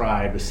Pharisee, a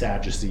scribe, a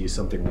Sadducee,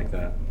 something like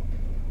that.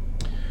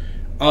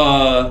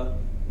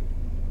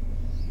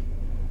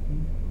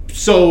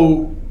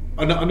 So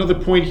another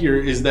point here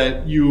is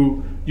that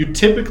you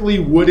typically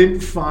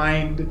wouldn't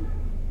find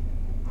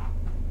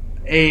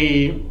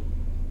a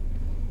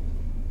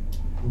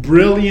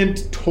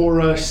brilliant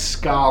Torah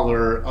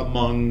scholar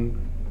among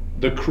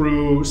the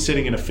crew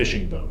sitting in a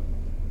fishing boat.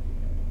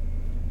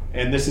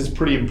 And this is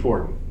pretty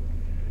important.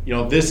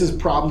 This is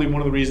probably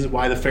one of the reasons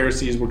why the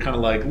Pharisees were kind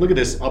of like, look at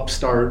this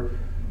upstart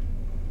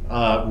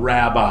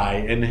rabbi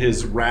and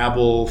his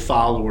rabble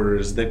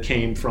followers that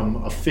came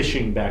from a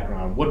fishing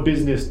background. What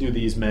business do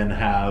these men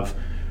have,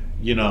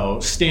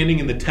 standing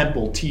in the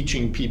temple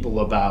teaching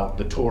people about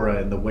the Torah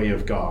and the way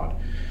of God?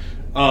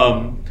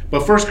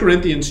 But 1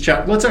 Corinthians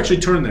let's actually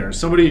turn there.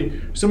 Somebody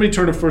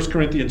turn to 1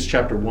 Corinthians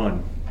chapter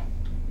 1.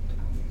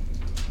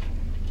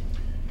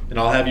 And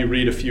I'll have you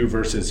read a few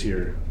verses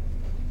here.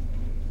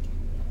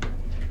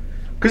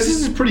 Because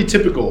this is pretty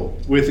typical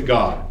with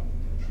God.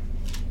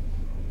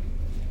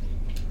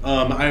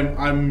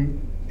 I'm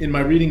in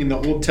my reading in the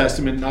Old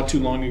Testament not too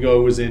long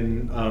ago was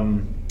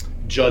in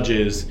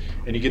Judges,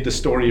 and you get the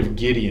story of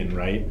Gideon,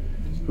 right?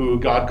 Who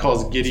God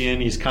calls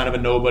Gideon. He's kind of a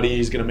nobody.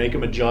 He's going to make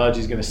him a judge.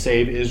 He's going to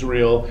save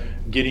Israel.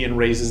 Gideon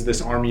raises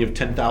this army of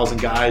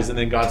 10,000 guys, and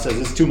then God says,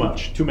 it's too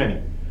much, too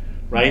many.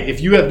 right?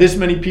 If you have this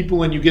many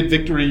people and you get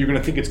victory, you're going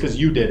to think it's because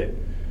you did it.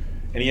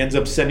 And he ends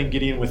up sending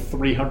Gideon with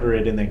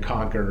 300 and they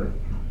conquer,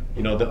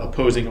 the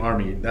opposing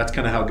army. That's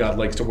kind of how God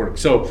likes to work.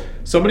 So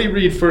somebody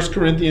read 1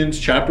 Corinthians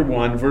chapter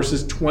 1,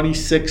 verses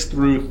 26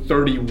 through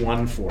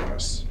 31 for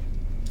us.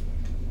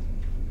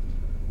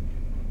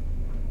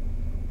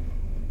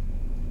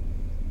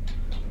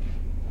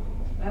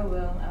 I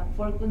will.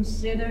 For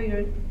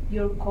consider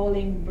your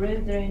calling,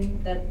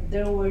 brethren, that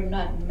there were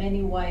not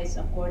many wise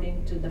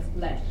according to the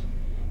flesh,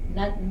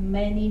 not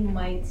many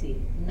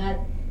mighty, not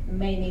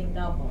many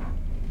noble,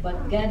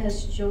 but God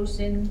has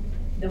chosen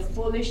the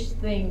foolish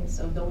things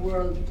of the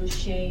world to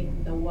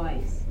shame the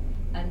wise,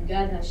 and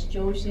God has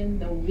chosen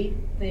the weak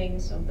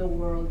things of the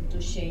world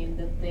to shame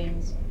the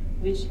things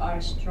which are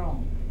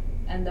strong,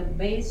 and the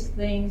base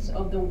things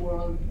of the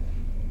world,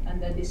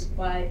 and the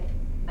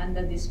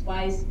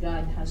despised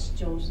God has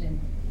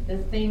chosen the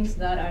things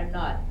that are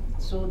not,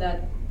 so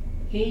that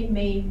he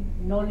may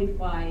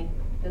nullify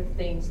the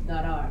things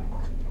that are,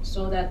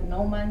 so that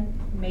no man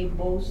may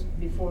boast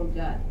before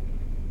God.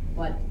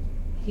 But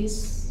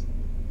his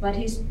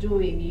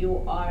doing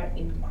you are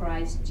in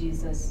Christ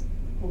Jesus,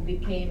 who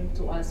became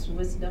to us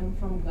wisdom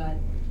from God,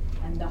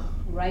 and the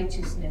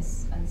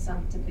righteousness and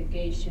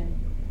sanctification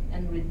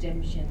and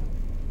redemption.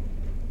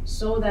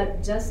 So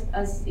that just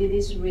as it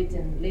is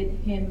written, let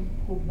him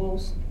who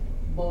boasts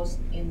boast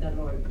in the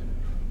Lord.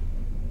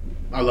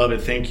 I love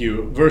it. Thank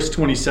you. Verse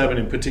 27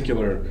 in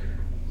particular.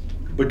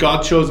 But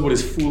God chose what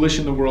is foolish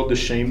in the world to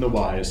shame the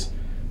wise.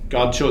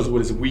 God chose what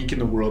is weak in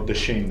the world to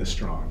shame the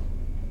strong.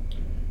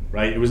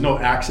 Right? It was no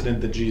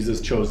accident that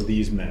Jesus chose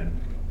these men.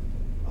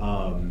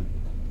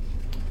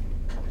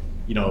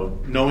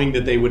 Knowing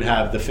that they would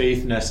have the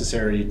faith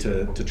necessary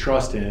to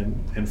trust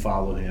him and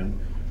follow him,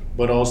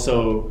 but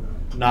also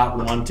not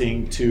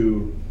wanting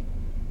to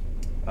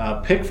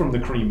pick from the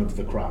cream of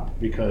the crop,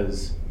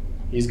 because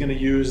he's going to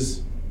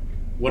use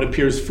what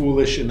appears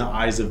foolish in the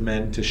eyes of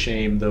men to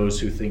shame those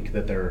who think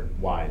that they're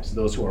wise,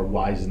 those who are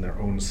wise in their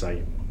own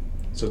sight.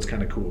 So it's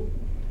kind of cool.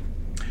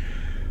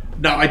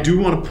 Now, I do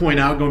want to point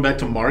out, going back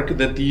to Mark,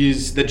 that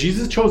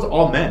Jesus chose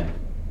all men.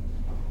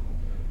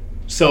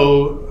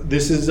 So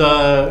this is, in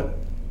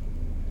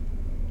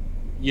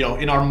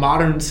our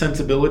modern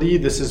sensibility,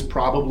 this is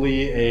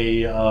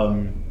probably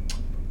a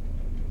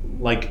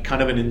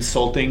kind of an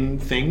insulting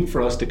thing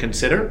for us to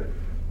consider.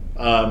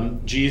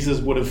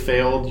 Jesus would have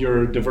failed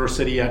your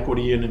diversity,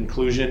 equity, and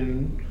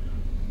inclusion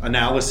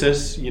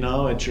analysis,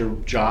 at your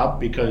job,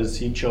 because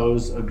he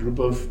chose a group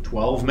of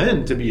 12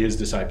 men to be his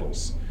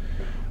disciples.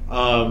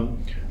 The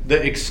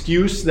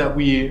excuse that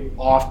we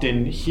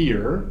often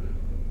hear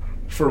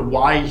for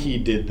why he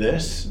did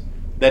this,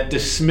 that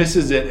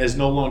dismisses it as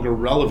no longer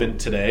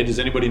relevant today. Does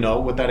anybody know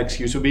what that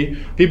excuse would be?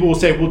 People will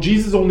say, well,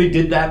 Jesus only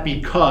did that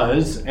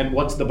because, and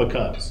what's the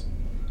because?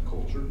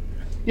 Culture.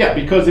 Yeah,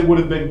 because it would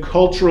have been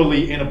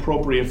culturally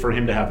inappropriate for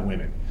him to have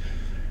women.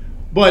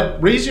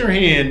 But raise your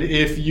hand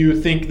if you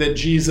think that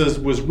Jesus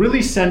was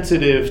really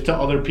sensitive to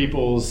other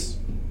people's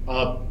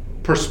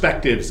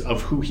perspectives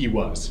of who he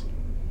was.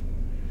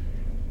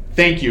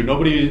 Thank you.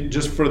 Nobody,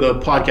 just for the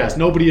podcast,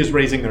 nobody is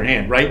raising their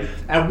hand, right?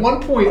 At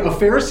one point, a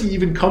Pharisee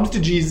even comes to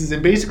Jesus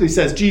and basically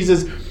says,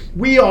 Jesus,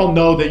 we all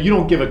know that you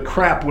don't give a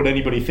crap what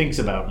anybody thinks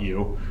about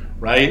you,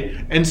 right?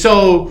 And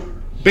so,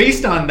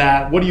 based on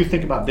that, what do you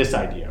think about this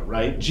idea,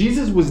 right?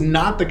 Jesus was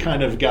not the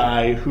kind of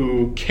guy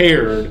who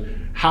cared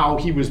how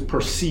he was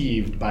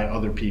perceived by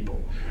other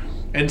people.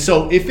 And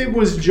so, if it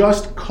was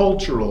just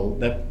cultural,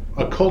 that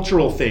a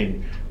cultural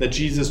thing that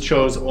Jesus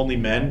chose only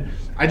men,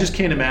 I just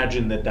can't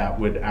imagine that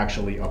would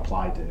actually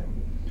apply to him.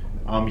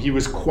 He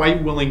was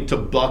quite willing to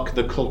buck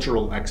the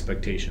cultural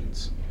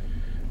expectations.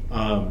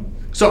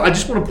 So I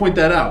just want to point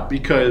that out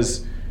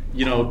because,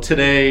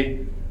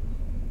 today,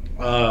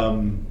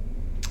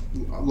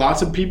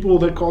 lots of people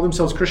that call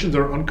themselves Christians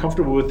are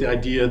uncomfortable with the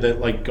idea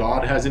that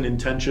God has an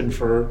intention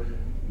for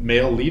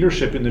male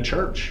leadership in the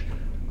church.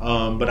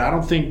 But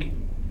I think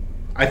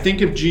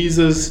if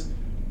Jesus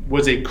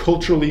was a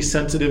culturally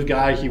sensitive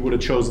guy, he would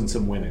have chosen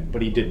some women,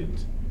 but he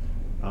didn't.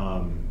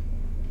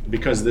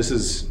 Because this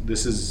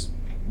is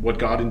what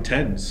God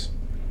intends.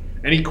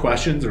 Any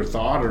questions or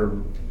thought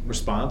or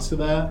response to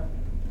that?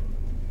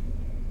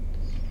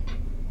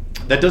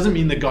 That doesn't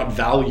mean that God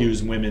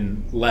values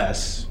women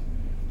less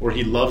or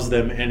he loves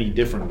them any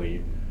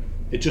differently.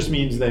 It just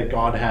means that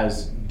God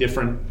has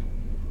different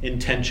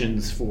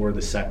intentions for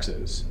the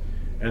sexes,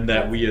 and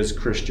that we as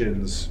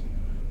Christians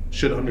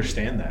should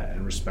understand that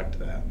and respect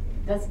that.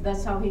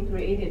 That's how he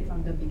created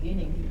from the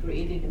beginning. He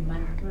created a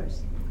man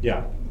first.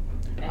 Yeah.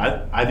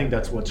 I think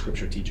that's what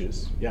Scripture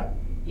teaches. Yeah.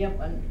 Yep,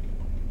 and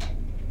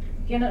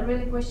you cannot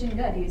really question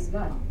God. He is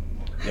God.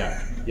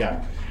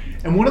 Yeah.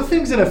 And one of the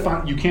things that I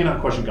find, you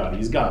cannot question God.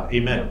 He's God.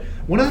 Amen.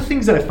 One of the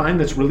things that I find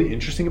that's really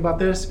interesting about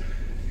this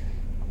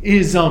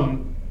is,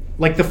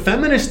 the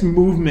feminist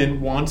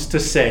movement wants to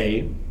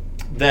say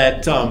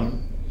that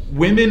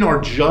women are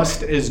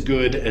just as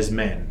good as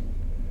men.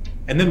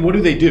 And then what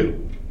do? They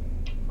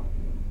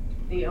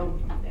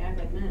act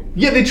like men.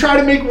 Yeah, they try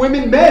to make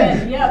women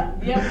men.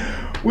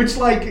 Yep. which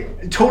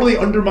like totally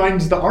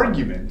undermines the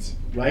argument,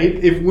 right?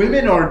 If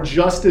women are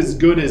just as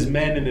good as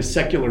men in a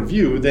secular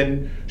view,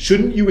 then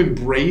shouldn't you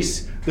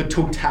embrace the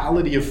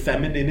totality of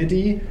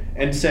femininity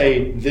and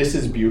say, this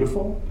is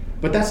beautiful?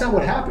 But that's not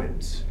what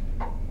happens.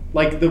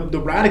 Like the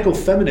radical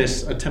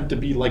feminists attempt to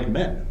be like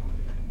men.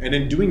 And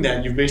in doing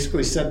that, you've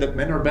basically said that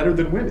men are better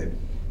than women.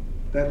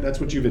 That's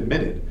what you've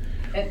admitted.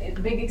 A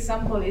big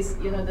example is,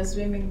 the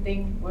swimming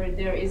thing where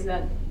there is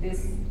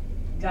this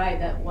guy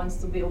that wants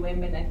to be a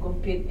woman and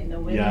compete in the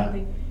women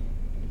thing.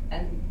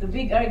 And the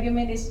big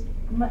argument is,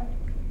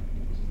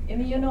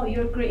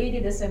 you're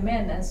created as a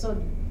man, and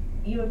so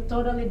you're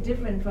totally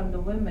different from the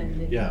women.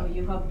 That,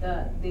 you have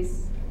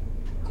this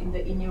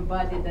in your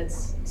body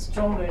that's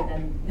stronger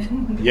than the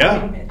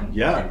women.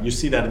 Yeah, you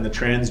see that in the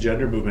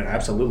transgender movement,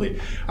 absolutely.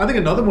 I think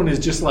another one is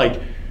just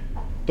like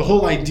the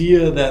whole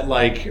idea that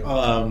like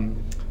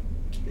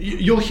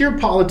you'll hear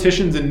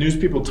politicians and news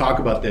people talk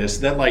about this,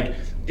 that like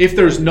if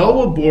there's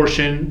no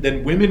abortion,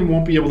 then women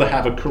won't be able to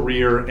have a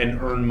career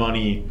and earn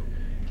money.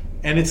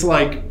 And it's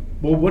like,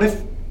 well, what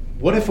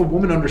if a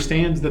woman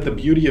understands that the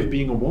beauty of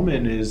being a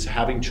woman is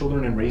having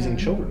children and raising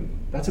children?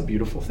 That's a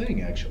beautiful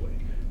thing, actually.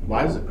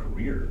 Why is a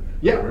career?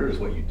 Yeah. A career is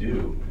what you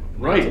do.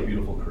 Right. It's a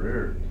beautiful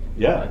career.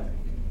 Yeah,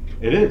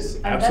 it is.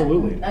 And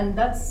Absolutely. And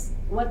that's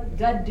what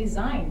God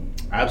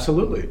designed.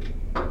 Absolutely.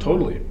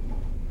 Totally.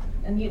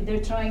 And they're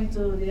trying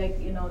to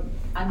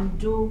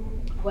undo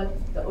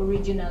what the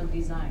original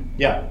design.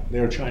 Yeah,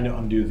 they're trying to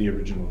undo the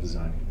original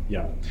design.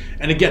 Yeah.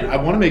 And again, I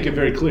want to make it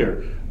very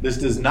clear. This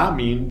does not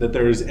mean that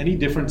there is any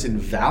difference in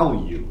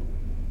value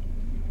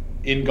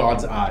in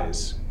God's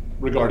eyes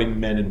regarding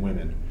men and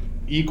women.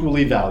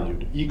 Equally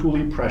valued,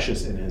 equally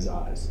precious in his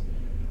eyes.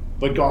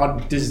 But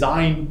God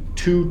designed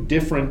two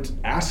different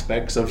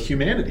aspects of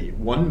humanity,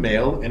 one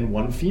male and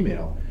one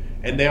female.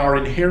 And they are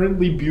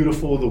inherently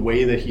beautiful the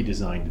way that he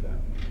designed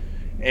them.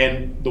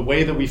 And the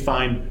way that we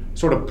find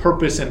sort of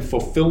purpose and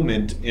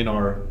fulfillment in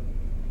our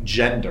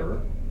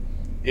gender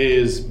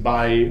is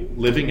by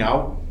living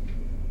out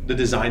the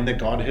design that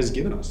God has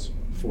given us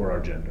for our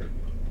gender.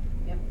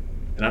 Yep.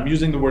 And I'm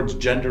using the words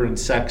gender and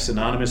sex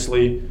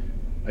synonymously.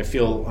 I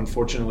feel,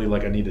 unfortunately,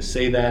 like I need to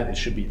say that. It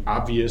should be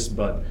obvious,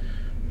 but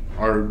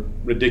our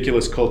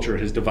ridiculous culture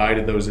has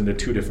divided those into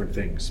two different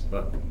things.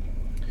 But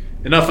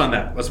enough on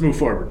that. Let's move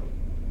forward.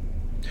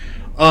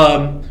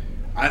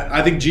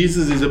 I think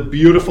Jesus is a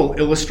beautiful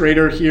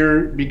illustrator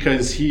here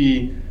because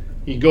he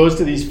goes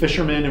to these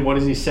fishermen, and what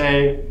does he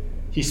say?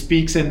 He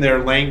speaks in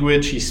their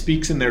language. He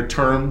speaks in their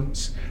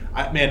terms.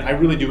 I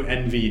really do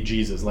envy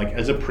Jesus. Like,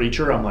 as a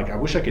preacher, I'm like, I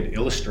wish I could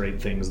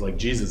illustrate things like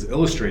Jesus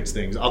illustrates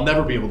things. I'll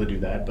never be able to do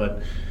that,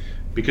 but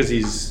because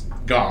he's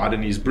God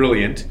and he's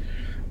brilliant.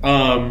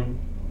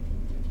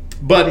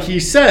 But he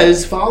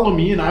says, follow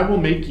me and I will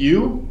make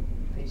you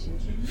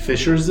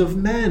fishers of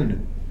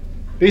men.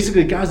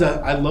 Basically, guys,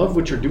 I love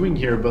what you're doing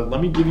here, but let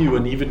me give you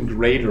an even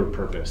greater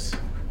purpose.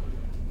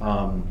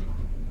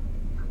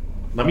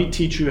 Let me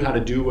teach you how to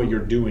do what you're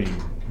doing,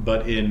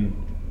 but in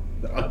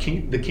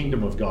the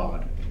kingdom of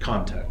God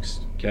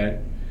context, okay?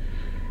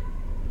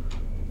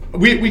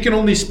 We can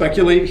only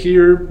speculate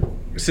here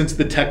since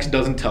the text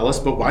doesn't tell us,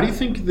 but why do you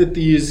think that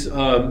these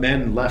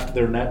men left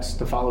their nets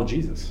to follow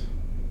Jesus?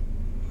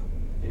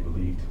 They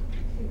believed.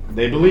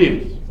 They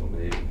believed. So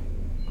they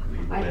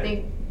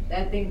believed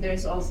I think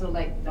there's also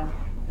like the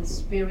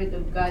Spirit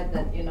of God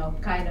that,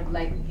 kind of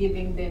like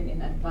giving them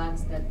in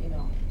advance that,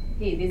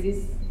 hey,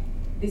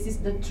 this is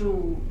the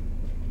true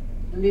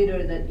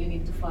leader that you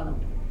need to follow.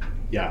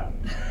 Yeah.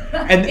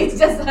 And it's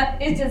just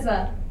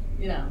a.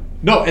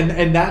 No,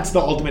 and that's the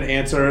ultimate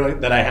answer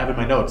that I have in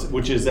my notes,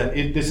 which is that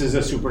this is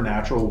a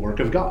supernatural work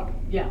of God.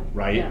 Yeah.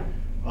 Right? Yeah.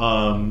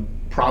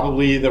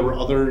 Probably there were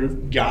other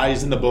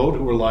guys in the boat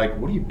who were like,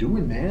 what are you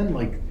doing, man?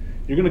 Like,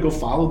 you're going to go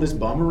follow this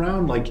bum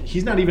around? Like,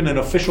 he's not even an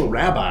official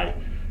rabbi.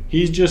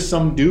 He's just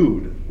some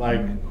dude,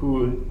 like,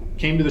 who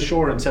came to the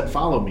shore and said,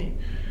 follow me.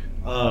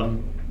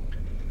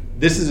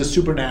 This is a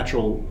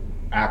supernatural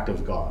act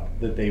of God,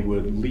 that they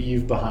would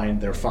leave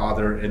behind their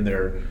father and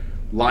their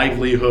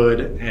livelihood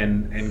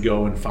and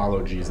go and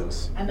follow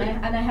Jesus. And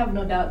I have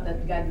no doubt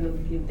that God will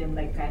give them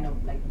like kind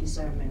of like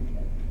discernment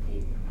that,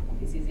 hey,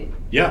 this is it.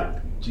 Yeah.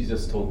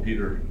 Jesus told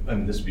Peter,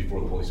 and this is before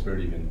the Holy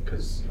Spirit even,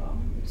 because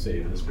say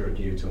the Spirit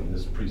gave it to him,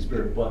 this is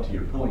pre-Spirit. But to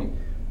your point,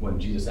 when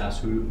Jesus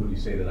asked, who do you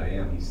say that I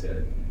am? He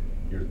said,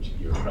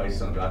 you're Christ,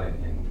 Son of God,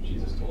 and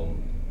Jesus told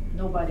him,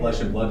 Nobody.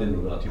 flesh and blood didn't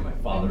reveal that to you, my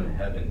Father in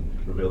heaven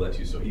revealed that to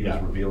you. So he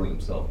was revealing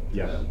himself to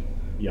them.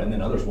 Yeah. And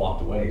then others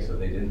walked away, so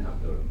they didn't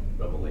have the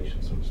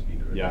revelation, so to speak.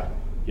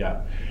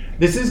 Yeah.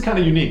 This is kind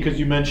of unique because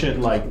you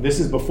mentioned like this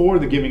is before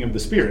the giving of the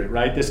Spirit,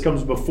 right? This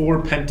comes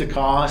before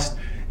Pentecost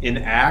in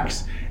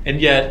Acts, and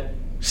yet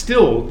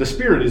still the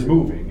Spirit is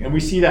moving. And we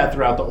see that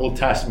throughout the Old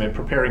Testament,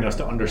 preparing us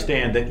to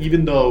understand that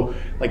even though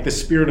like the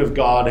Spirit of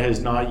God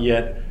has not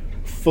yet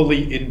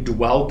fully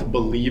indwelt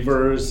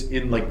believers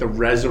in like the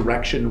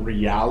resurrection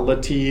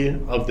reality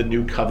of the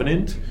new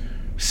covenant,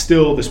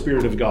 still the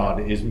Spirit of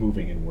God is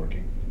moving and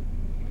working.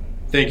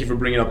 Thank you for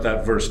bringing up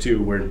that verse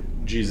too, where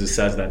Jesus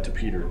says that to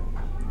Peter.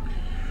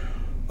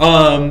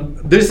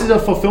 This is a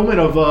fulfillment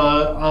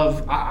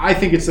I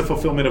think it's the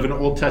fulfillment of an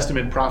Old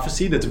Testament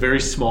prophecy that's very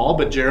small,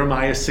 but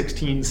Jeremiah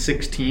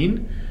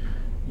 16:16.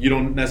 You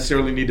don't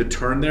necessarily need to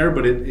turn there,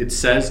 but it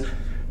says,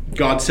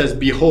 God says,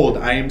 "Behold,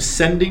 I am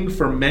sending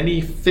for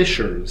many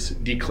fishers,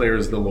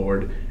 declares the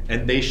Lord,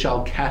 and they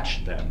shall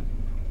catch them."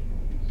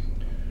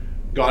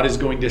 God is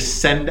going to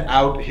send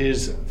out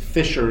his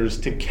fishers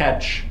to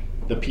catch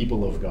the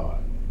people of God.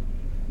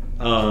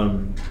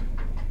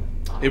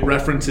 It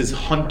references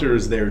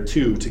hunters there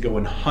too, to go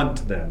and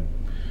hunt them.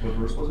 What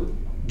verse was it?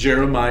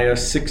 Jeremiah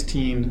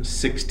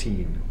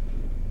 16:16.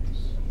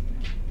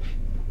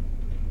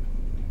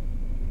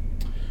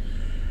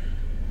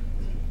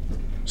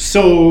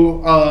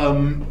 So,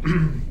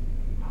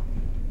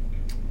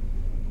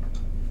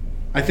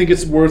 I think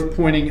it's worth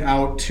pointing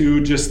out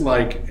too, just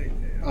like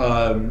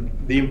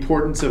the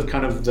importance of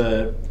kind of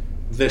the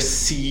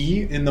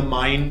sea in the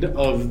mind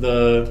of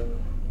the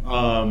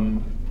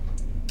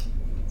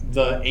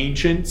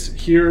ancients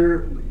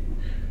here.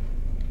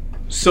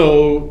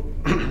 So,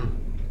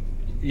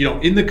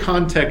 in the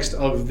context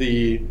of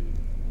the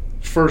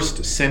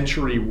first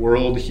century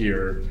world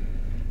here,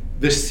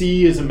 the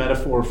sea is a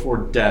metaphor for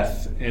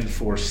death and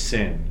for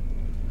sin.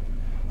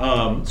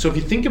 So if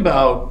you think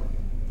about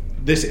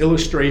this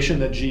illustration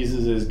that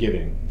Jesus is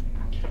giving,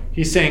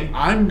 he's saying,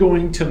 I'm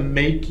going to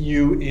make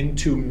you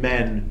into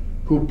men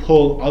who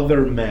pull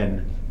other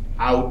men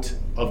out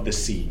of the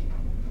sea.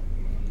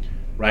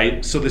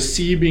 Right? So the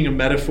sea being a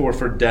metaphor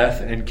for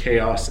death and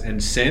chaos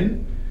and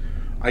sin.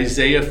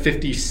 Isaiah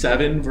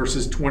 57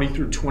 verses 20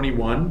 through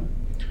 21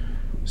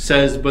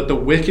 says, "But the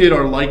wicked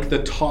are like the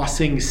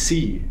tossing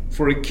sea,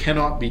 for it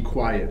cannot be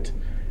quiet,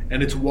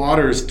 and its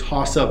waters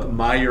toss up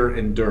mire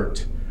and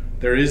dirt.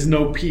 There is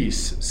no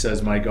peace,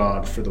 says my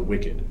God, for the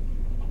wicked."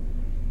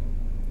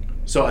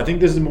 So I think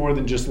this is more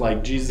than just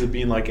like Jesus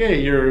being like,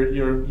 "Hey,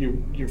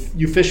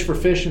 you fish for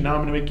fish, and now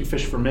I'm going to make you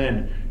fish for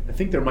men." I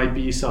think there might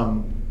be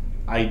some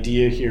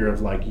idea here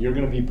of like, you're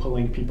going to be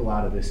pulling people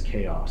out of this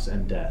chaos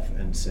and death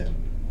and sin.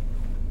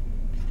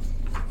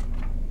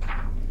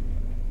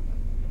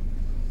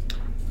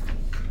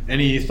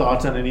 Any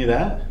thoughts on any of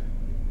that?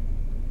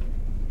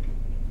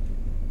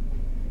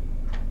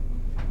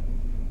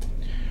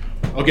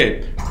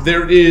 Okay,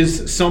 there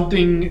is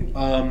something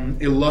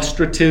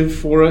illustrative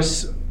for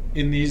us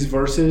in these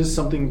verses,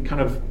 something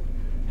kind of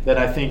that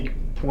I think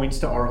points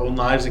to our own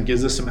lives and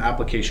gives us some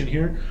application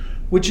here,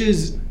 which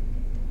is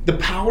the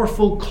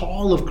powerful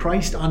call of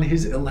Christ on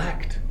his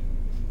elect.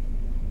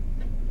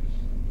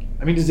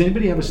 I mean, does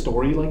anybody have a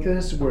story like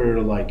this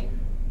where like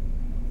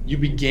you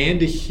began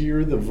to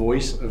hear the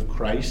voice of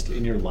Christ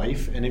in your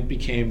life and it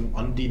became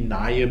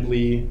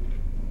undeniably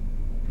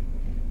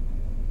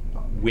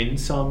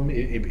winsome?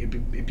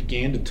 It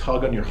began to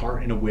tug on your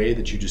heart in a way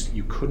that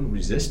you couldn't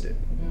resist it.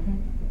 Mm-hmm.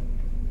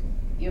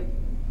 Yep.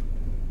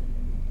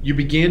 You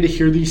began to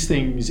hear these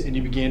things and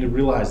you began to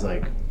realize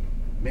like,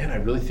 man, I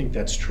really think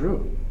that's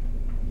true.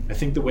 I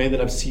think the way that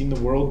I've seen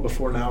the world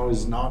before now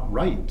is not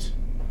right.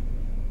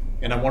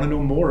 And I want to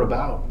know more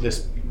about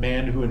this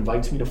man who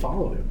invites me to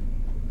follow him.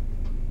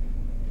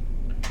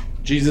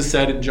 Jesus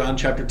said in John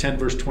chapter 10,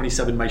 verse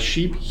 27, "My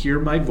sheep hear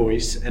my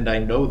voice, and I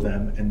know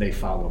them, and they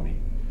follow me."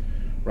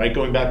 Right?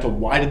 Going back to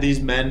why did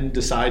these men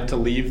decide to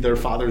leave their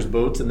father's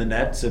boats and the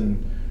nets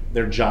and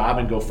their job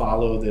and go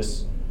follow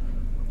this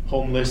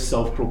homeless,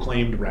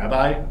 self-proclaimed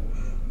rabbi?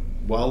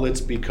 Well, it's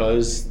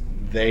because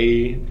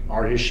they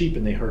are his sheep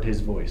and they heard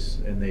his voice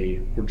and they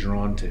were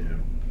drawn to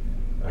him.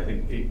 I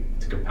think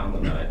to compound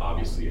on that,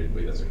 obviously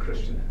everybody that's a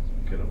Christian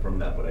can affirm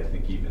that, but I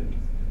think even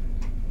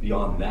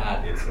beyond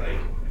that, it's like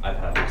I've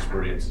had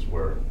experiences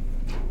where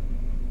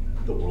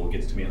the world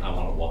gets to me and I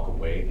want to walk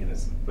away,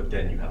 but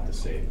then you have to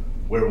say,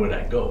 where would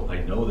I go?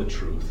 I know the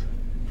truth.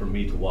 For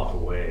me to walk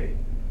away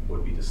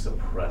would be to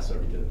suppress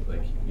everything,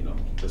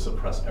 to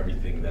suppress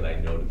everything that I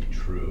know to be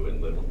true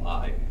and live a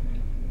lie.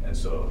 And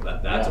so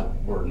that's a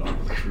burden on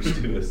believers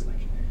too. It's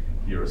like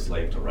you're a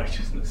slave to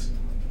righteousness.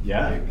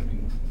 Yeah.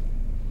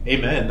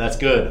 Amen. That's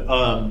good.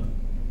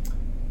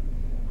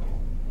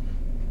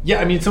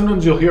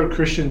 Sometimes you'll hear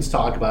Christians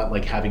talk about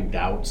like having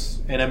doubts.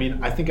 And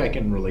I think I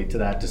can relate to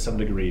that to some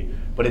degree,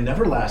 but it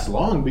never lasts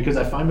long because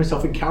I find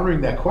myself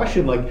encountering that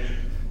question. Like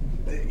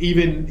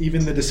even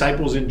the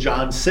disciples in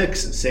John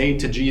 6 say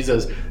to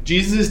Jesus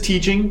is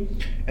teaching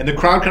and the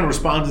crowd kind of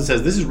responds and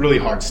says, "This is really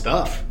hard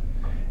stuff."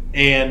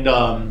 And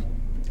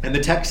the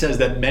text says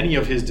that many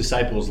of his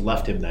disciples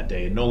left him that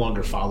day and no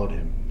longer followed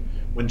him.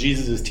 When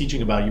Jesus is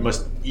teaching about, "You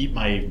must eat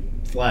my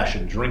flesh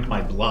and drink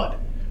my blood."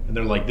 And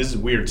they're like, "This is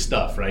weird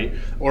stuff," right?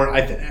 Or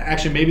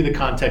actually maybe the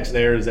context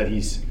there is that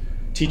he's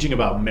teaching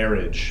about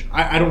marriage.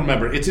 I don't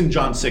remember. It's in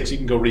John 6. You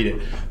can go read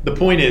it. The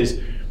point is,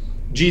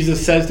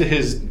 Jesus says to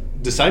his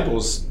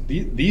disciples,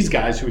 these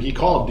guys who he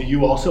called, "Do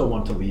you also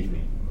want to leave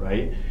me?"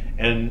 Right?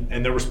 And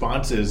their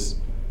response is,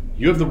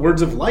 "You have the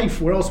words of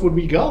life. Where else would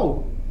we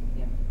go?"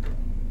 Yeah.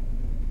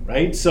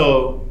 Right?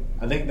 So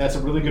I think that's a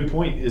really good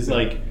point, is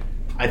like,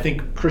 I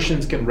think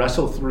Christians can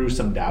wrestle through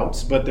some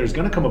doubts, but there's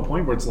going to come a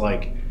point where it's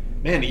like,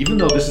 man, even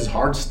though this is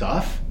hard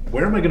stuff,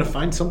 where am I going to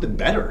find something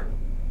better?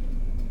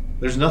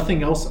 There's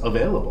nothing else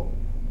available.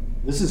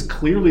 This is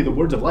clearly the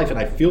words of life, and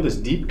I feel this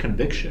deep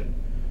conviction.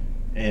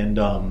 And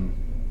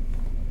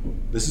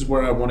this is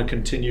where I want to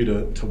continue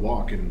to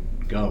walk and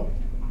go.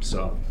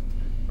 So,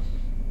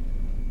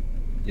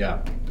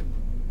 yeah.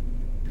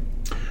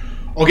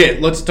 Okay,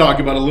 let's talk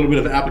about a little bit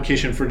of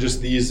application for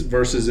just these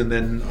verses, and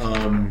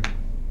then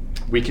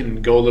we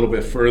can go a little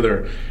bit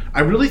further. I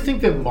really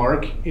think that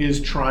Mark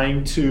is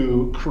trying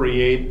to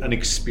create an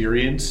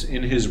experience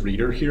in his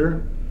reader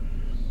here.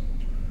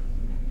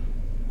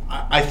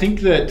 I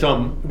think that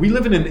we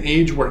live in an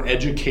age where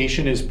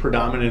education is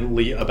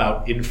predominantly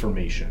about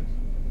information.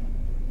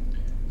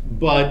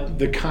 But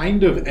the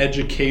kind of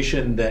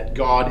education that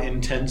God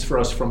intends for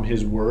us from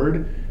his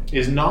word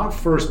is not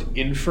first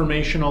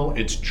informational,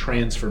 it's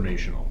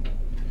transformational.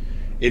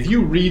 If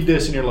you read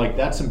this and you're like,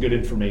 that's some good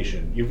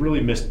information, you've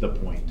really missed the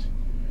point.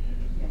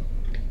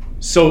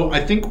 So I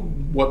think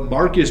what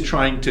Mark is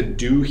trying to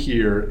do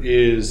here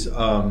is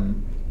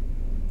kind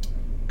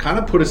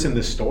of put us in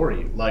this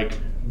story. Like,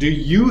 do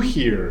you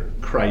hear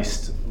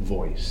Christ's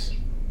voice?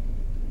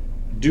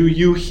 Do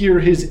you hear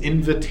his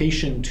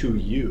invitation to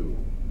you?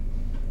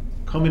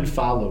 Come and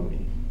follow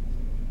me.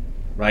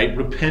 Right?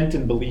 Repent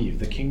and believe.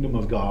 The kingdom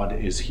of God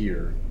is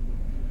here.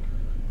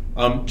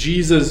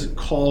 Jesus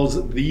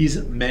calls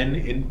these men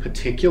in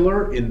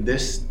particular in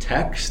this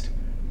text,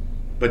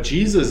 but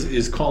Jesus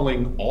is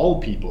calling all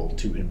people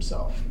to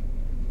himself,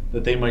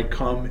 that they might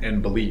come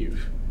and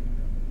believe.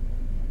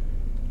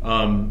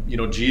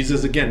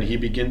 Jesus, again, he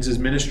begins his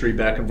ministry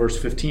back in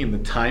verse 15. The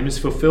time is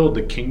fulfilled.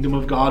 The kingdom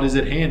of God is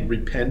at hand.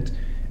 Repent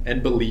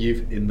and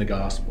believe in the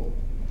gospel.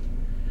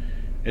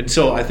 And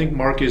so I think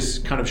Mark is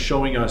kind of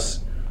showing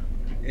us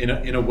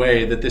in a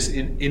way that this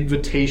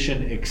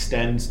invitation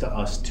extends to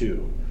us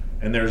too.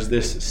 And there's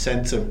this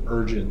sense of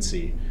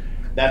urgency.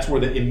 That's where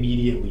the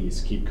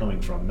immediatelys keep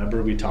coming from.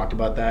 Remember we talked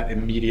about that?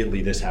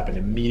 Immediately this happened.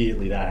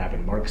 Immediately that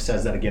happened. Mark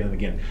says that again and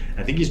again.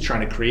 I think he's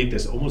trying to create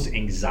this almost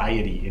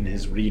anxiety in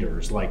his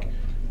readers. Like,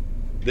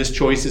 this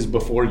choice is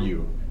before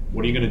you.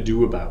 What are you going to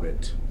do about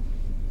it?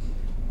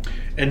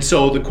 And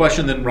so the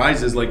question then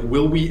rises, like,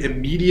 will we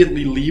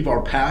immediately leave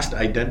our past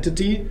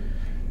identity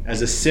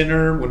as a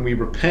sinner when we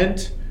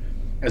repent,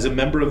 as a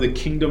member of the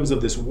kingdoms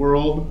of this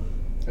world,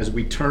 as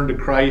we turn to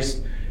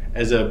Christ,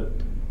 as a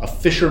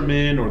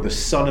fisherman or the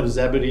son of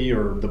Zebedee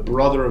or the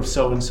brother of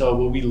so-and-so?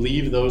 Will we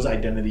leave those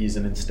identities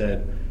and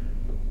instead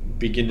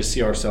begin to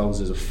see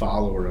ourselves as a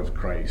follower of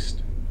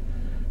Christ?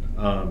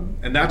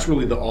 And that's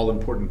really the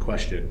all-important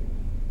question,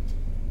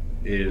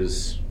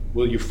 is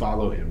will you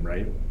follow him,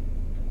 right?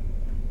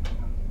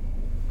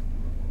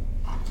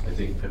 I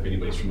think if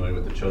anybody's familiar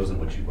with The Chosen,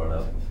 which you brought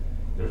up,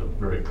 there's a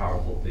very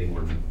powerful thing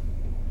where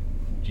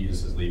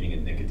Jesus is leaving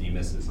and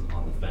Nicodemus is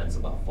on the fence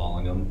about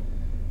following him,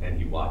 and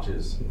he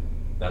watches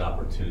that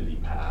opportunity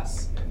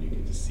pass, and you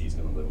get to see he's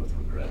going to live with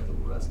regret the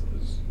rest of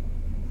his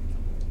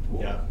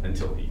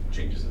until he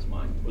changes his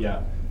mind. But,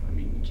 I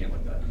mean, you can't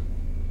let that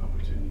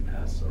opportunity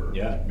pass. Or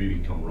maybe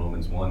come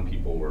Romans 1,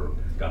 people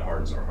God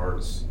hardens our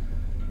hearts,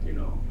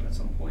 at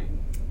some point.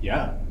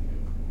 Yeah.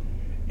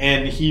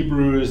 And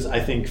Hebrews,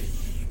 I think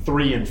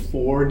 3 and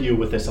 4 deal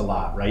with this a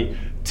lot, right?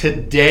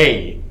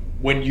 Today,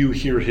 when you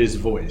hear his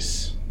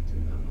voice,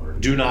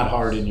 do not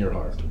harden your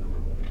heart.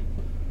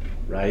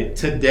 Right?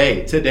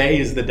 Today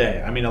is the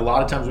day. I mean, a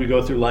lot of times we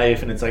go through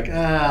life and it's like,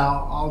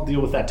 I'll deal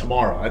with that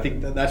tomorrow. I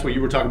think that's what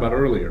you were talking about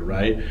earlier,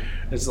 right?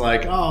 It's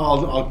like,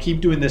 I'll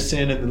keep doing this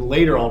sin and then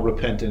later I'll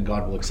repent and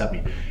God will accept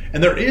me.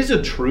 And there is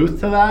a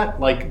truth to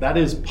that. Like, that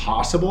is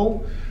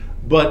possible.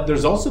 But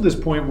there's also this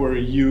point where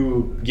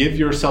you give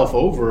yourself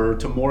over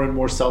to more and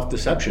more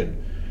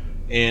self-deception.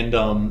 And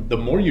the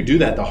more you do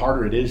that, the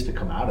harder it is to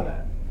come out of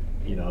that.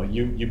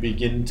 You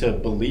begin to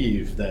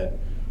believe that,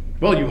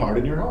 you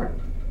harden your heart.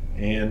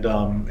 And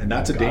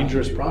that's a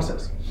dangerous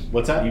process.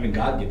 What's that? Even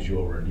God gives you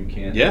over, and you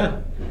can't.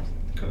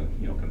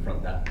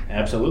 Confront that.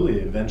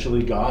 Absolutely.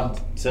 Eventually,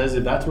 God says,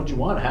 "If that's what you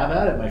want, have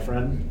at it, my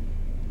friend."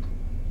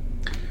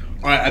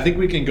 All right, I think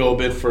we can go a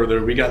bit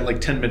further. We got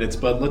like 10 minutes,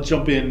 but let's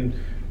jump in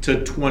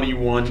to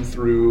 21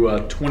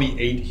 through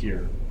 28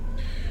 here.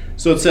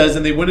 So it says,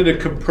 and they went into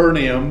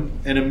Capernaum,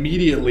 and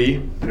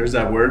immediately, there's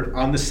that word,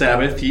 on the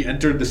Sabbath, he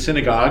entered the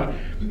synagogue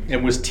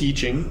and was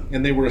teaching,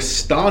 and they were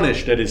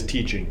astonished at his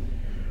teaching.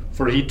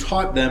 For he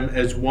taught them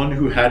as one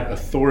who had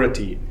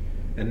authority,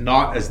 and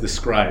not as the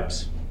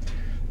scribes.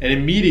 And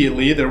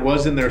immediately there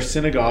was in their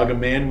synagogue a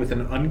man with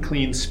an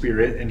unclean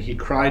spirit, and he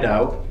cried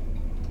out,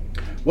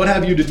 "What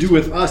have you to do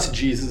with us,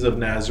 Jesus of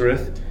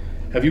Nazareth?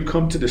 Have you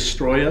come to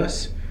destroy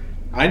us?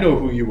 I know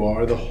who you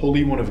are, the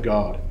Holy One of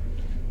God."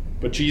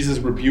 But Jesus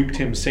rebuked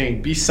him,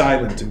 saying, "Be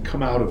silent and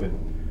come out of him."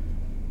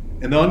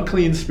 And the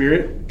unclean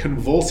spirit,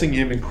 convulsing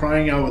him and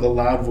crying out with a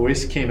loud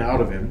voice, came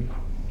out of him.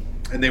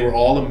 And they were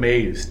all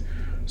amazed,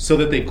 so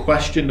that they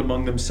questioned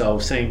among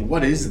themselves, saying,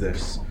 "What is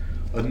this?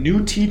 A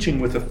new teaching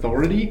with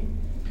authority?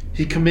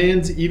 He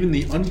commands even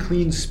the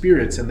unclean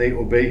spirits, and they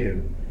obey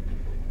him."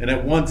 And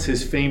at once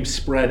his fame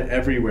spread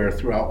everywhere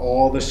throughout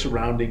all the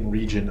surrounding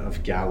region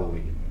of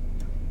Galilee.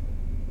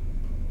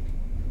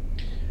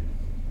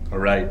 All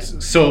right.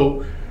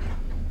 So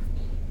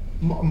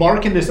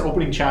Mark in this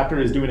opening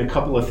chapter is doing a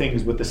couple of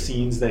things with the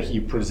scenes that he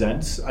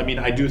presents. I mean,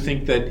 I do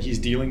think that he's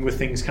dealing with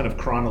things kind of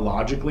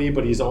chronologically,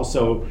 but he's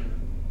also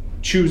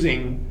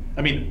choosing,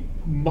 I mean,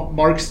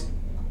 Mark's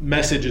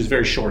message is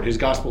very short. His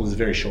gospel is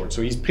very short.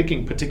 So he's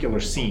picking particular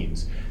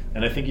scenes,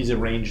 and I think he's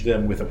arranged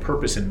them with a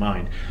purpose in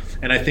mind.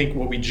 And I think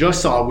what we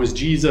just saw was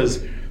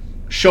Jesus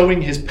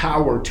showing his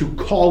power to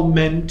call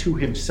men to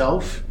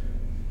himself,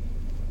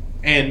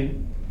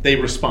 and they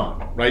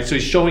respond, right? So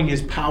he's showing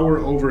his power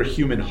over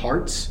human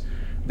hearts,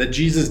 that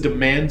Jesus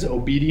demands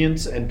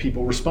obedience and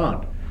people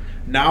respond.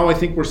 Now I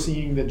think we're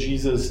seeing that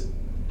Jesus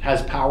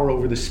has power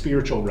over the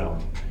spiritual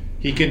realm.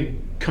 He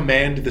can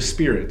command the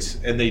spirits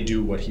and they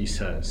do what he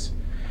says.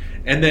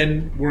 And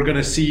then we're going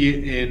to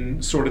see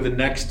in sort of the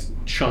next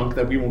chunk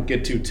that we won't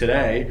get to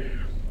today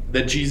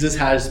that Jesus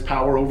has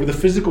power over the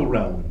physical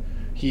realm.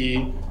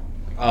 He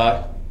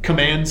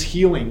commands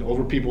healing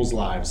over people's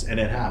lives, and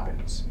it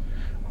happens.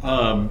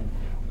 Calms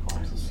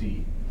the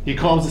sea. He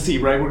calms the sea,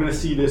 right? We're going to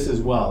see this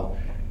as well.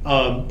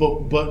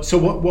 But so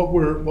what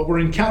we're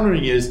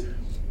encountering is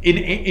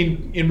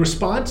in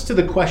response to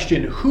the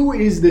question, who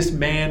is this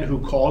man who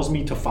calls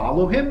me to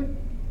follow him?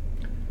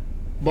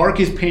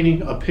 Mark is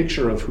painting a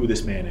picture of who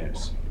this man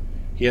is.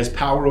 He has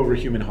power over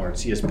human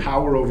hearts. He has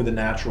power over the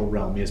natural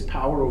realm. He has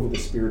power over the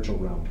spiritual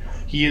realm.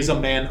 He is a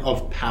man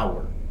of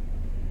power.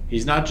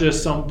 He's not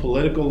just some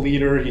political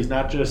leader. He's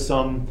not just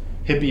some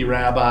hippie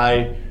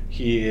rabbi.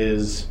 He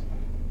is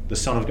the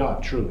Son of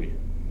God, truly.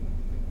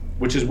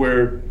 Which is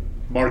where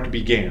Mark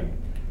began,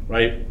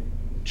 right?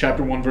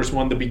 Chapter 1, verse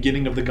 1, the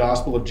beginning of the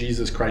gospel of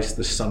Jesus Christ,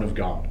 the Son of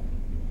God.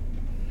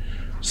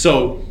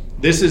 So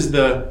this is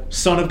the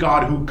Son of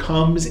God who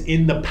comes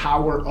in the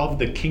power of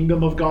the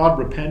kingdom of God.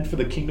 Repent, for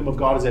the kingdom of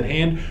God is at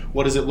hand.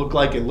 What does it look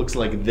like? It looks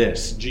like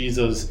this.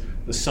 Jesus,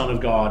 the Son of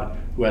God,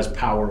 who has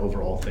power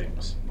over all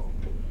things.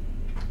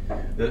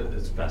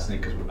 That's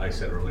fascinating because I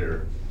said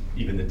earlier,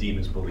 even the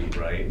demons believe,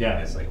 right? Yeah.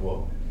 And it's like,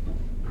 well,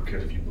 who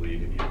cares if you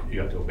believe? If you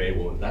have to obey.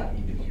 Well, that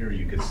even here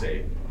you could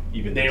say,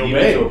 even They the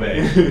demons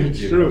obey. obey. It's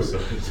You true. know, so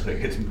it's like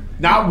it's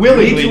Not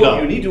willingly,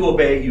 though. you need to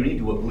obey. You need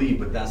to believe,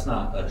 but that's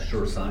not a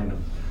sure sign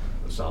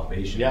of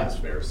salvation. Yeah. It's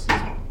Pharisees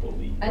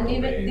believe. And or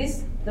even obey.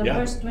 this, the Yeah.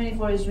 verse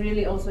 24 is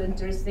really also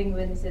interesting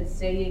when it says,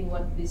 saying,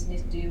 what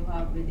business do you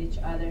have with each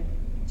other,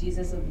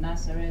 Jesus of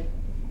Nazareth?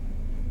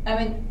 I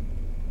mean,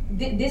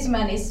 this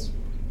man is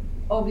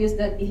obvious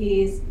that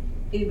he is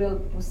evil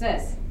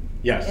possessed.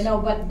 Yes. You know,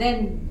 but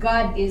then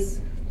God is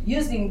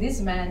using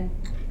this man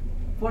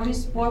for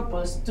his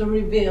purpose to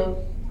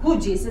reveal who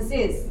Jesus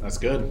is. That's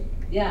good.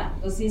 Yeah,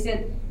 because he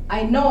said,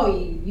 I know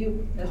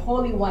you, the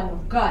Holy One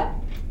of God.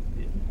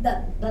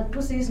 That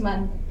possessed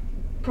man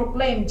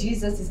proclaimed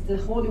Jesus is the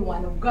Holy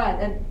One of God.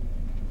 And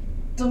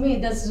to me,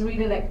 that's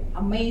really like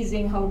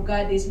amazing how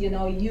God is,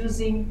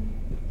 using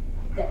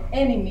the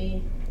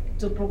enemy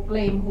to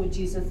proclaim who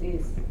Jesus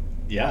is.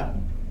 Yeah.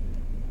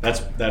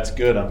 That's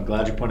good. I'm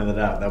glad you pointed that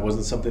out. That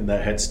wasn't something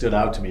that had stood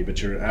out to me,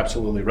 but you're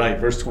absolutely right.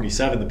 Verse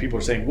 27, the people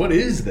are saying, what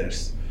is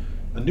this?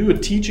 A new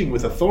teaching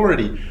with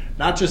authority.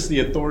 Not just the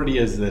authority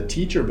as the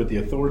teacher, but the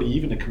authority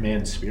even to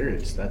command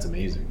spirits. That's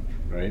amazing,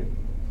 right?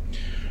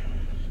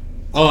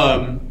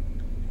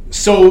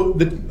 So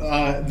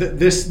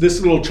this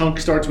little chunk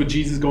starts with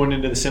Jesus going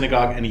into the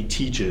synagogue and he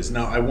teaches.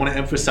 Now, I want to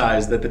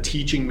emphasize that the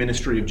teaching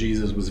ministry of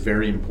Jesus was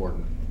very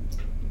important.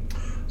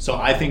 So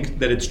I think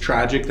that it's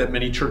tragic that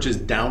many churches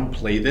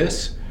downplay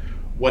this.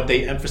 What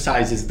they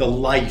emphasize is the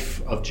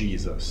life of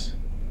Jesus,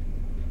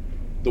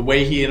 the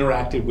way he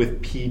interacted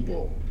with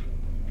people.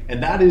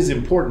 And that is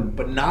important,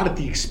 but not at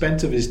the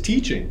expense of his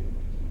teaching,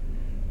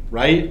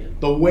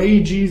 right? The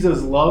way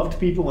Jesus loved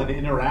people and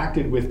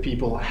interacted with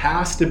people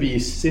has to be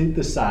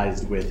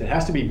synthesized with, it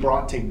has to be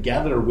brought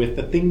together with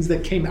the things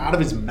that came out of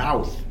his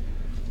mouth,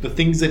 the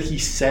things that he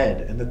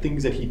said and the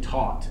things that he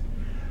taught.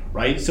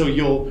 Right? So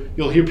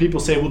you'll hear people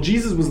say, well,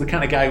 Jesus was the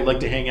kind of guy who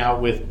liked to hang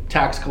out with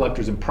tax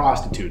collectors and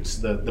prostitutes,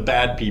 the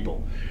bad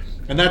people.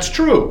 And that's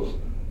true.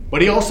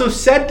 But he also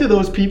said to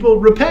those people,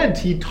 repent.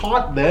 He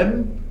taught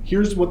them,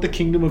 here's what the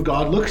kingdom of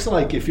God looks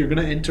like if you're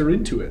going to enter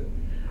into it.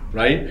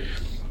 Right?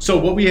 So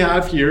what we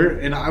have here,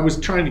 and I was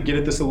trying to get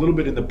at this a little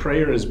bit in the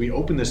prayer as we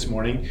open this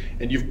morning,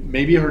 and you've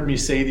maybe heard me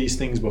say these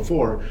things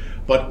before,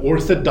 but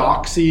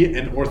orthodoxy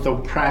and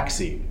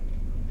orthopraxy.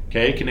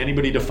 Okay, can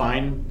anybody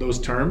define those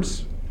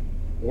terms?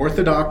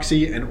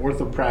 Orthodoxy and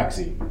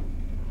orthopraxy.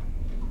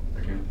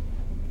 Okay.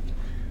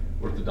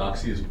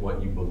 Orthodoxy is what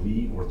you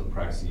believe.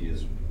 Orthopraxy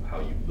is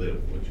how you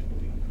live what you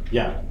believe.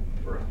 Yeah.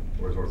 Or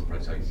is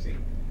orthopraxy how you think?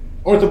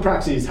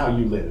 Orthopraxy is how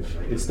you live.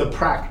 It's the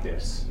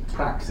praxis.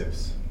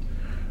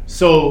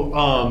 So,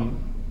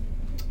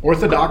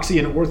 orthodoxy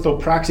and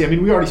orthopraxy, I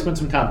mean, we already spent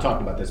some time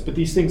talking about this, but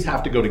these things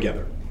have to go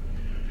together.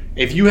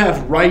 If you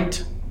have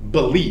right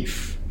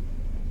belief,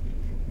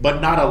 but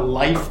not a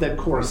life that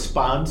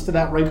corresponds to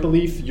that right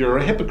belief, you're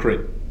a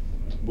hypocrite.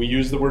 We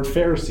use the word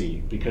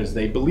Pharisee because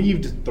they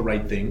believed the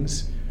right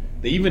things.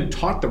 They even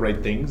taught the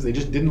right things. They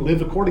just didn't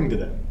live according to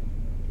them.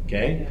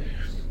 Okay?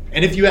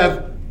 And if you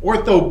have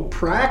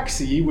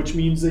orthopraxy, which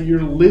means that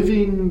you're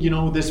living,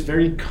 this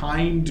very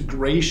kind,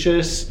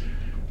 gracious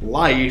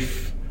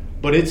life,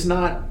 but it's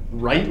not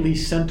rightly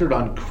centered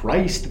on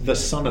Christ, the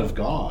Son of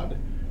God,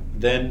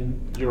 then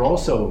you're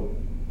also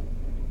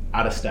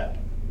out of step.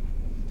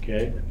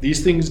 Okay?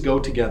 These things go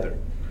together,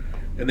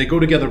 and they go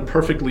together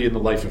perfectly in the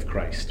life of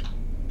Christ.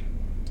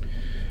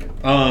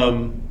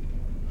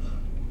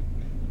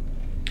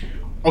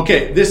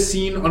 Okay, this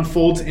scene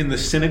unfolds in the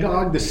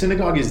synagogue. The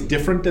synagogue is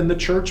different than the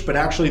church, but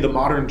actually the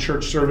modern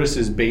church service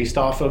is based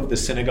off of the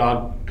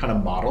synagogue kind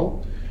of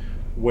model,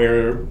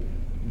 where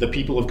the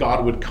people of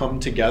God would come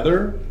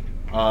together.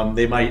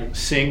 They might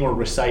sing or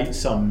recite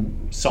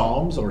some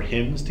psalms or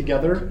hymns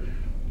together.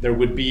 There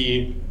would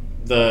be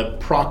the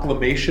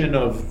proclamation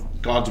of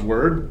God's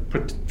word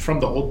from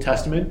the Old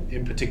Testament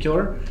in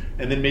particular,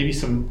 and then maybe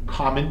some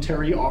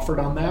commentary offered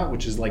on that,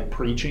 which is like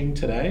preaching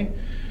today.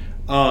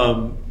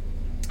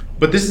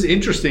 But this is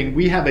interesting.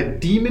 We have a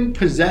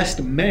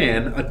demon-possessed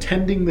man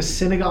attending the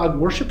synagogue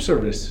worship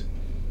service.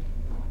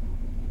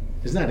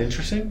 Isn't that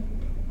interesting?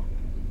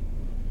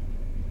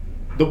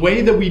 The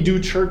way that we do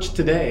church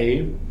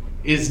today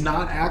is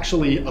not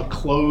actually a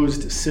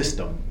closed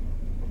system.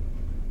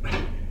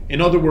 In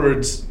other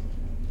words,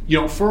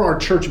 for our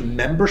church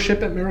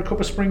membership at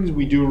Maricopa Springs,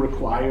 we do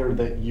require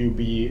that you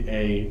be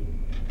a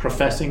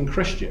professing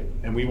Christian.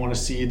 And we want to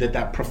see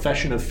that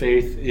profession of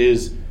faith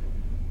is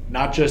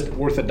not just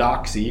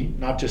orthodoxy,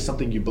 not just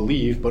something you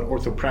believe, but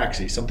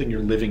orthopraxy, something you're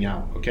living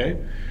out, okay?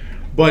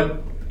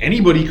 But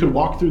anybody could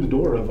walk through the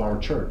door of our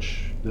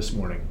church this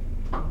morning.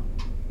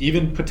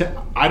 Even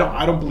I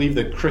don't believe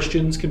that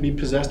Christians can be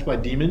possessed by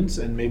demons,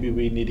 and maybe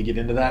we need to get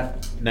into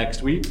that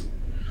next week.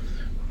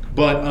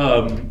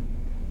 But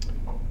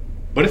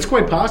it's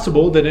quite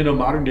possible that in a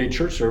modern day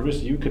church service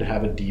you could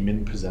have a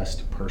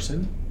demon-possessed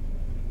person.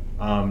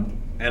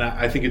 And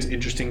I think it's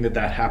interesting that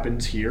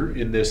happens here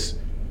in this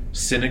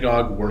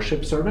synagogue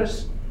worship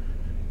service.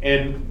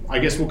 And I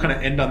guess we'll kind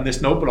of end on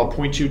this note, but I'll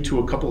point you to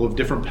a couple of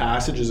different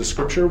passages of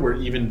scripture where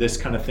even this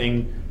kind of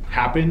thing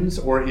happens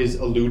or is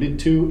alluded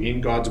to in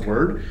God's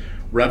word.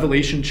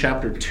 Revelation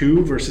chapter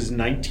 2, verses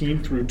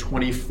 19 through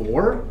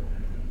 24.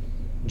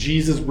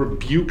 Jesus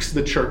rebukes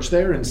the church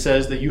there and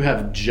says that you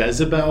have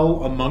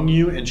Jezebel among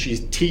you, and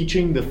she's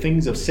teaching the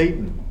things of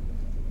Satan.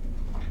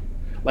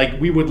 Like,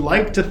 we would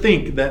like to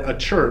think that a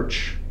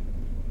church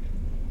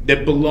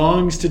that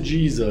belongs to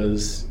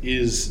Jesus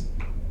is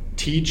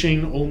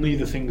teaching only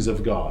the things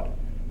of God.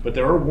 But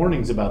there are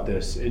warnings about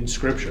this in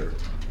Scripture.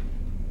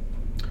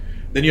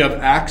 Then you have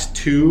Acts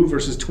 20,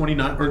 verses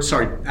 29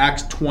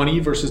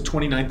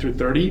 through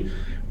 30,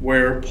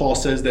 where Paul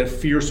says that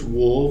fierce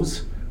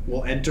wolves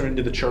will enter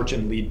into the church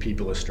and lead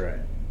people astray.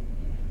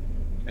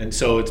 And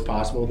so it's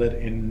possible that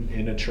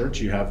in a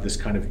church you have this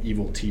kind of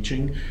evil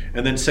teaching.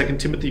 And then 2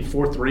 Timothy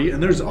 4:3,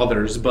 and there's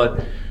others,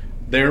 but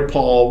there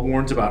Paul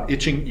warns about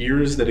itching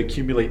ears that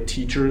accumulate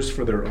teachers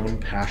for their own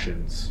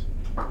passions.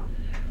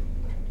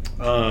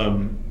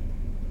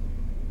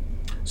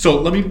 So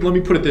let me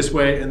put it this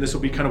way, and this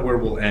will be kind of where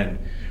we'll end.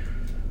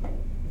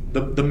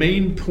 The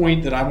main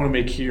point that I want to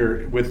make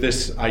here with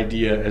this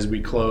idea as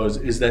we close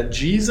is that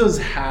Jesus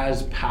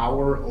has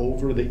power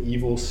over the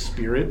evil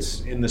spirits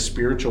in the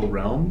spiritual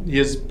realm. He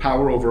has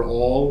power over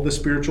all the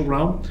spiritual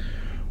realm.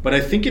 But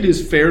I think it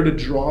is fair to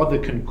draw the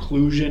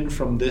conclusion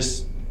from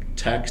this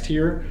text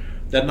here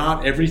that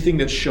not everything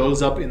that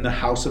shows up in the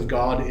house of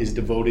God is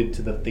devoted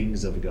to the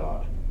things of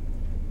God.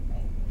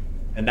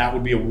 And that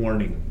would be a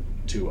warning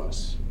to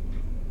us,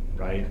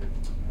 right?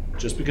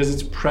 Just because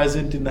it's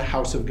present in the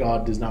house of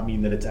God does not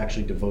mean that it's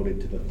actually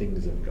devoted to the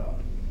things of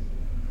God.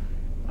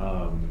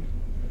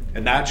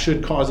 And that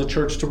should cause a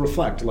church to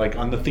reflect, like,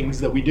 on the things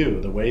that we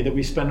do, the way that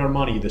we spend our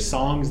money, the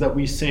songs that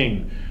we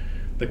sing,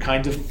 the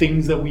kinds of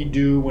things that we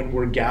do when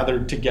we're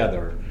gathered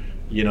together.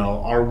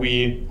 Are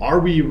we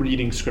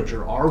reading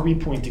Scripture? Are we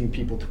pointing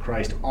people to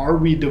Christ? Are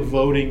we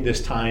devoting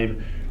this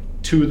time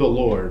to the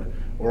Lord?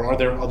 Or are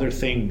there other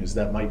things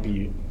that might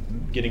be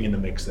getting in the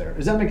mix there?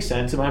 Does that make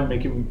sense? Am I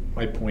making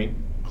my point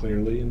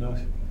clearly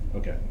enough?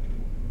 Okay.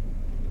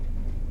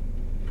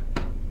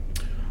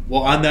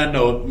 Well, on that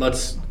note,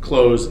 let's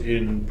close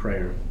in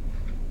prayer.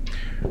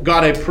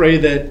 God, I pray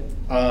that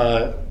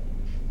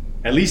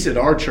at least at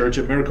our church,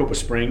 at Maricopa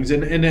Springs,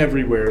 and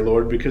everywhere,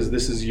 Lord, because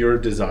this is your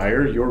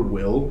desire, your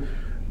will,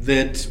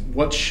 that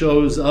what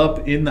shows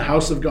up in the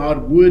house of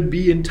God would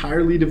be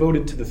entirely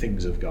devoted to the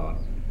things of God.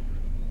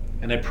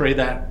 And I pray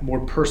that more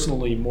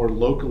personally, more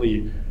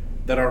locally,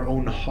 that our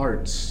own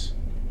hearts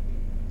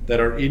that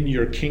are in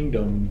your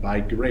kingdom by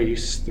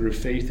grace through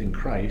faith in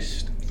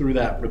Christ, through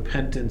that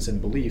repentance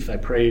and belief, I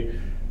pray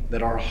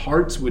that our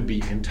hearts would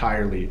be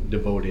entirely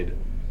devoted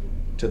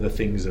to the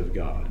things of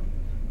God.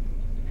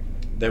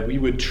 That we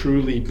would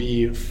truly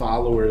be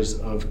followers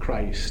of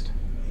Christ,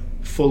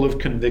 full of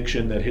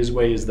conviction that his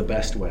way is the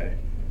best way.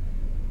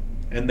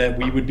 And that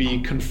we would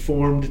be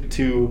conformed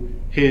to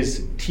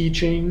his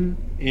teaching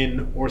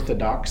in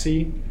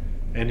orthodoxy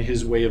and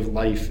his way of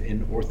life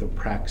in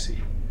orthopraxy.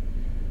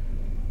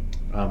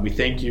 We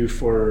thank you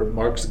for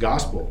Mark's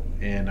gospel,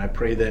 and I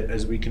pray that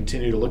as we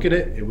continue to look at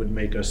it, it would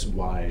make us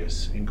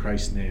wise. In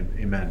Christ's name,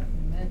 amen.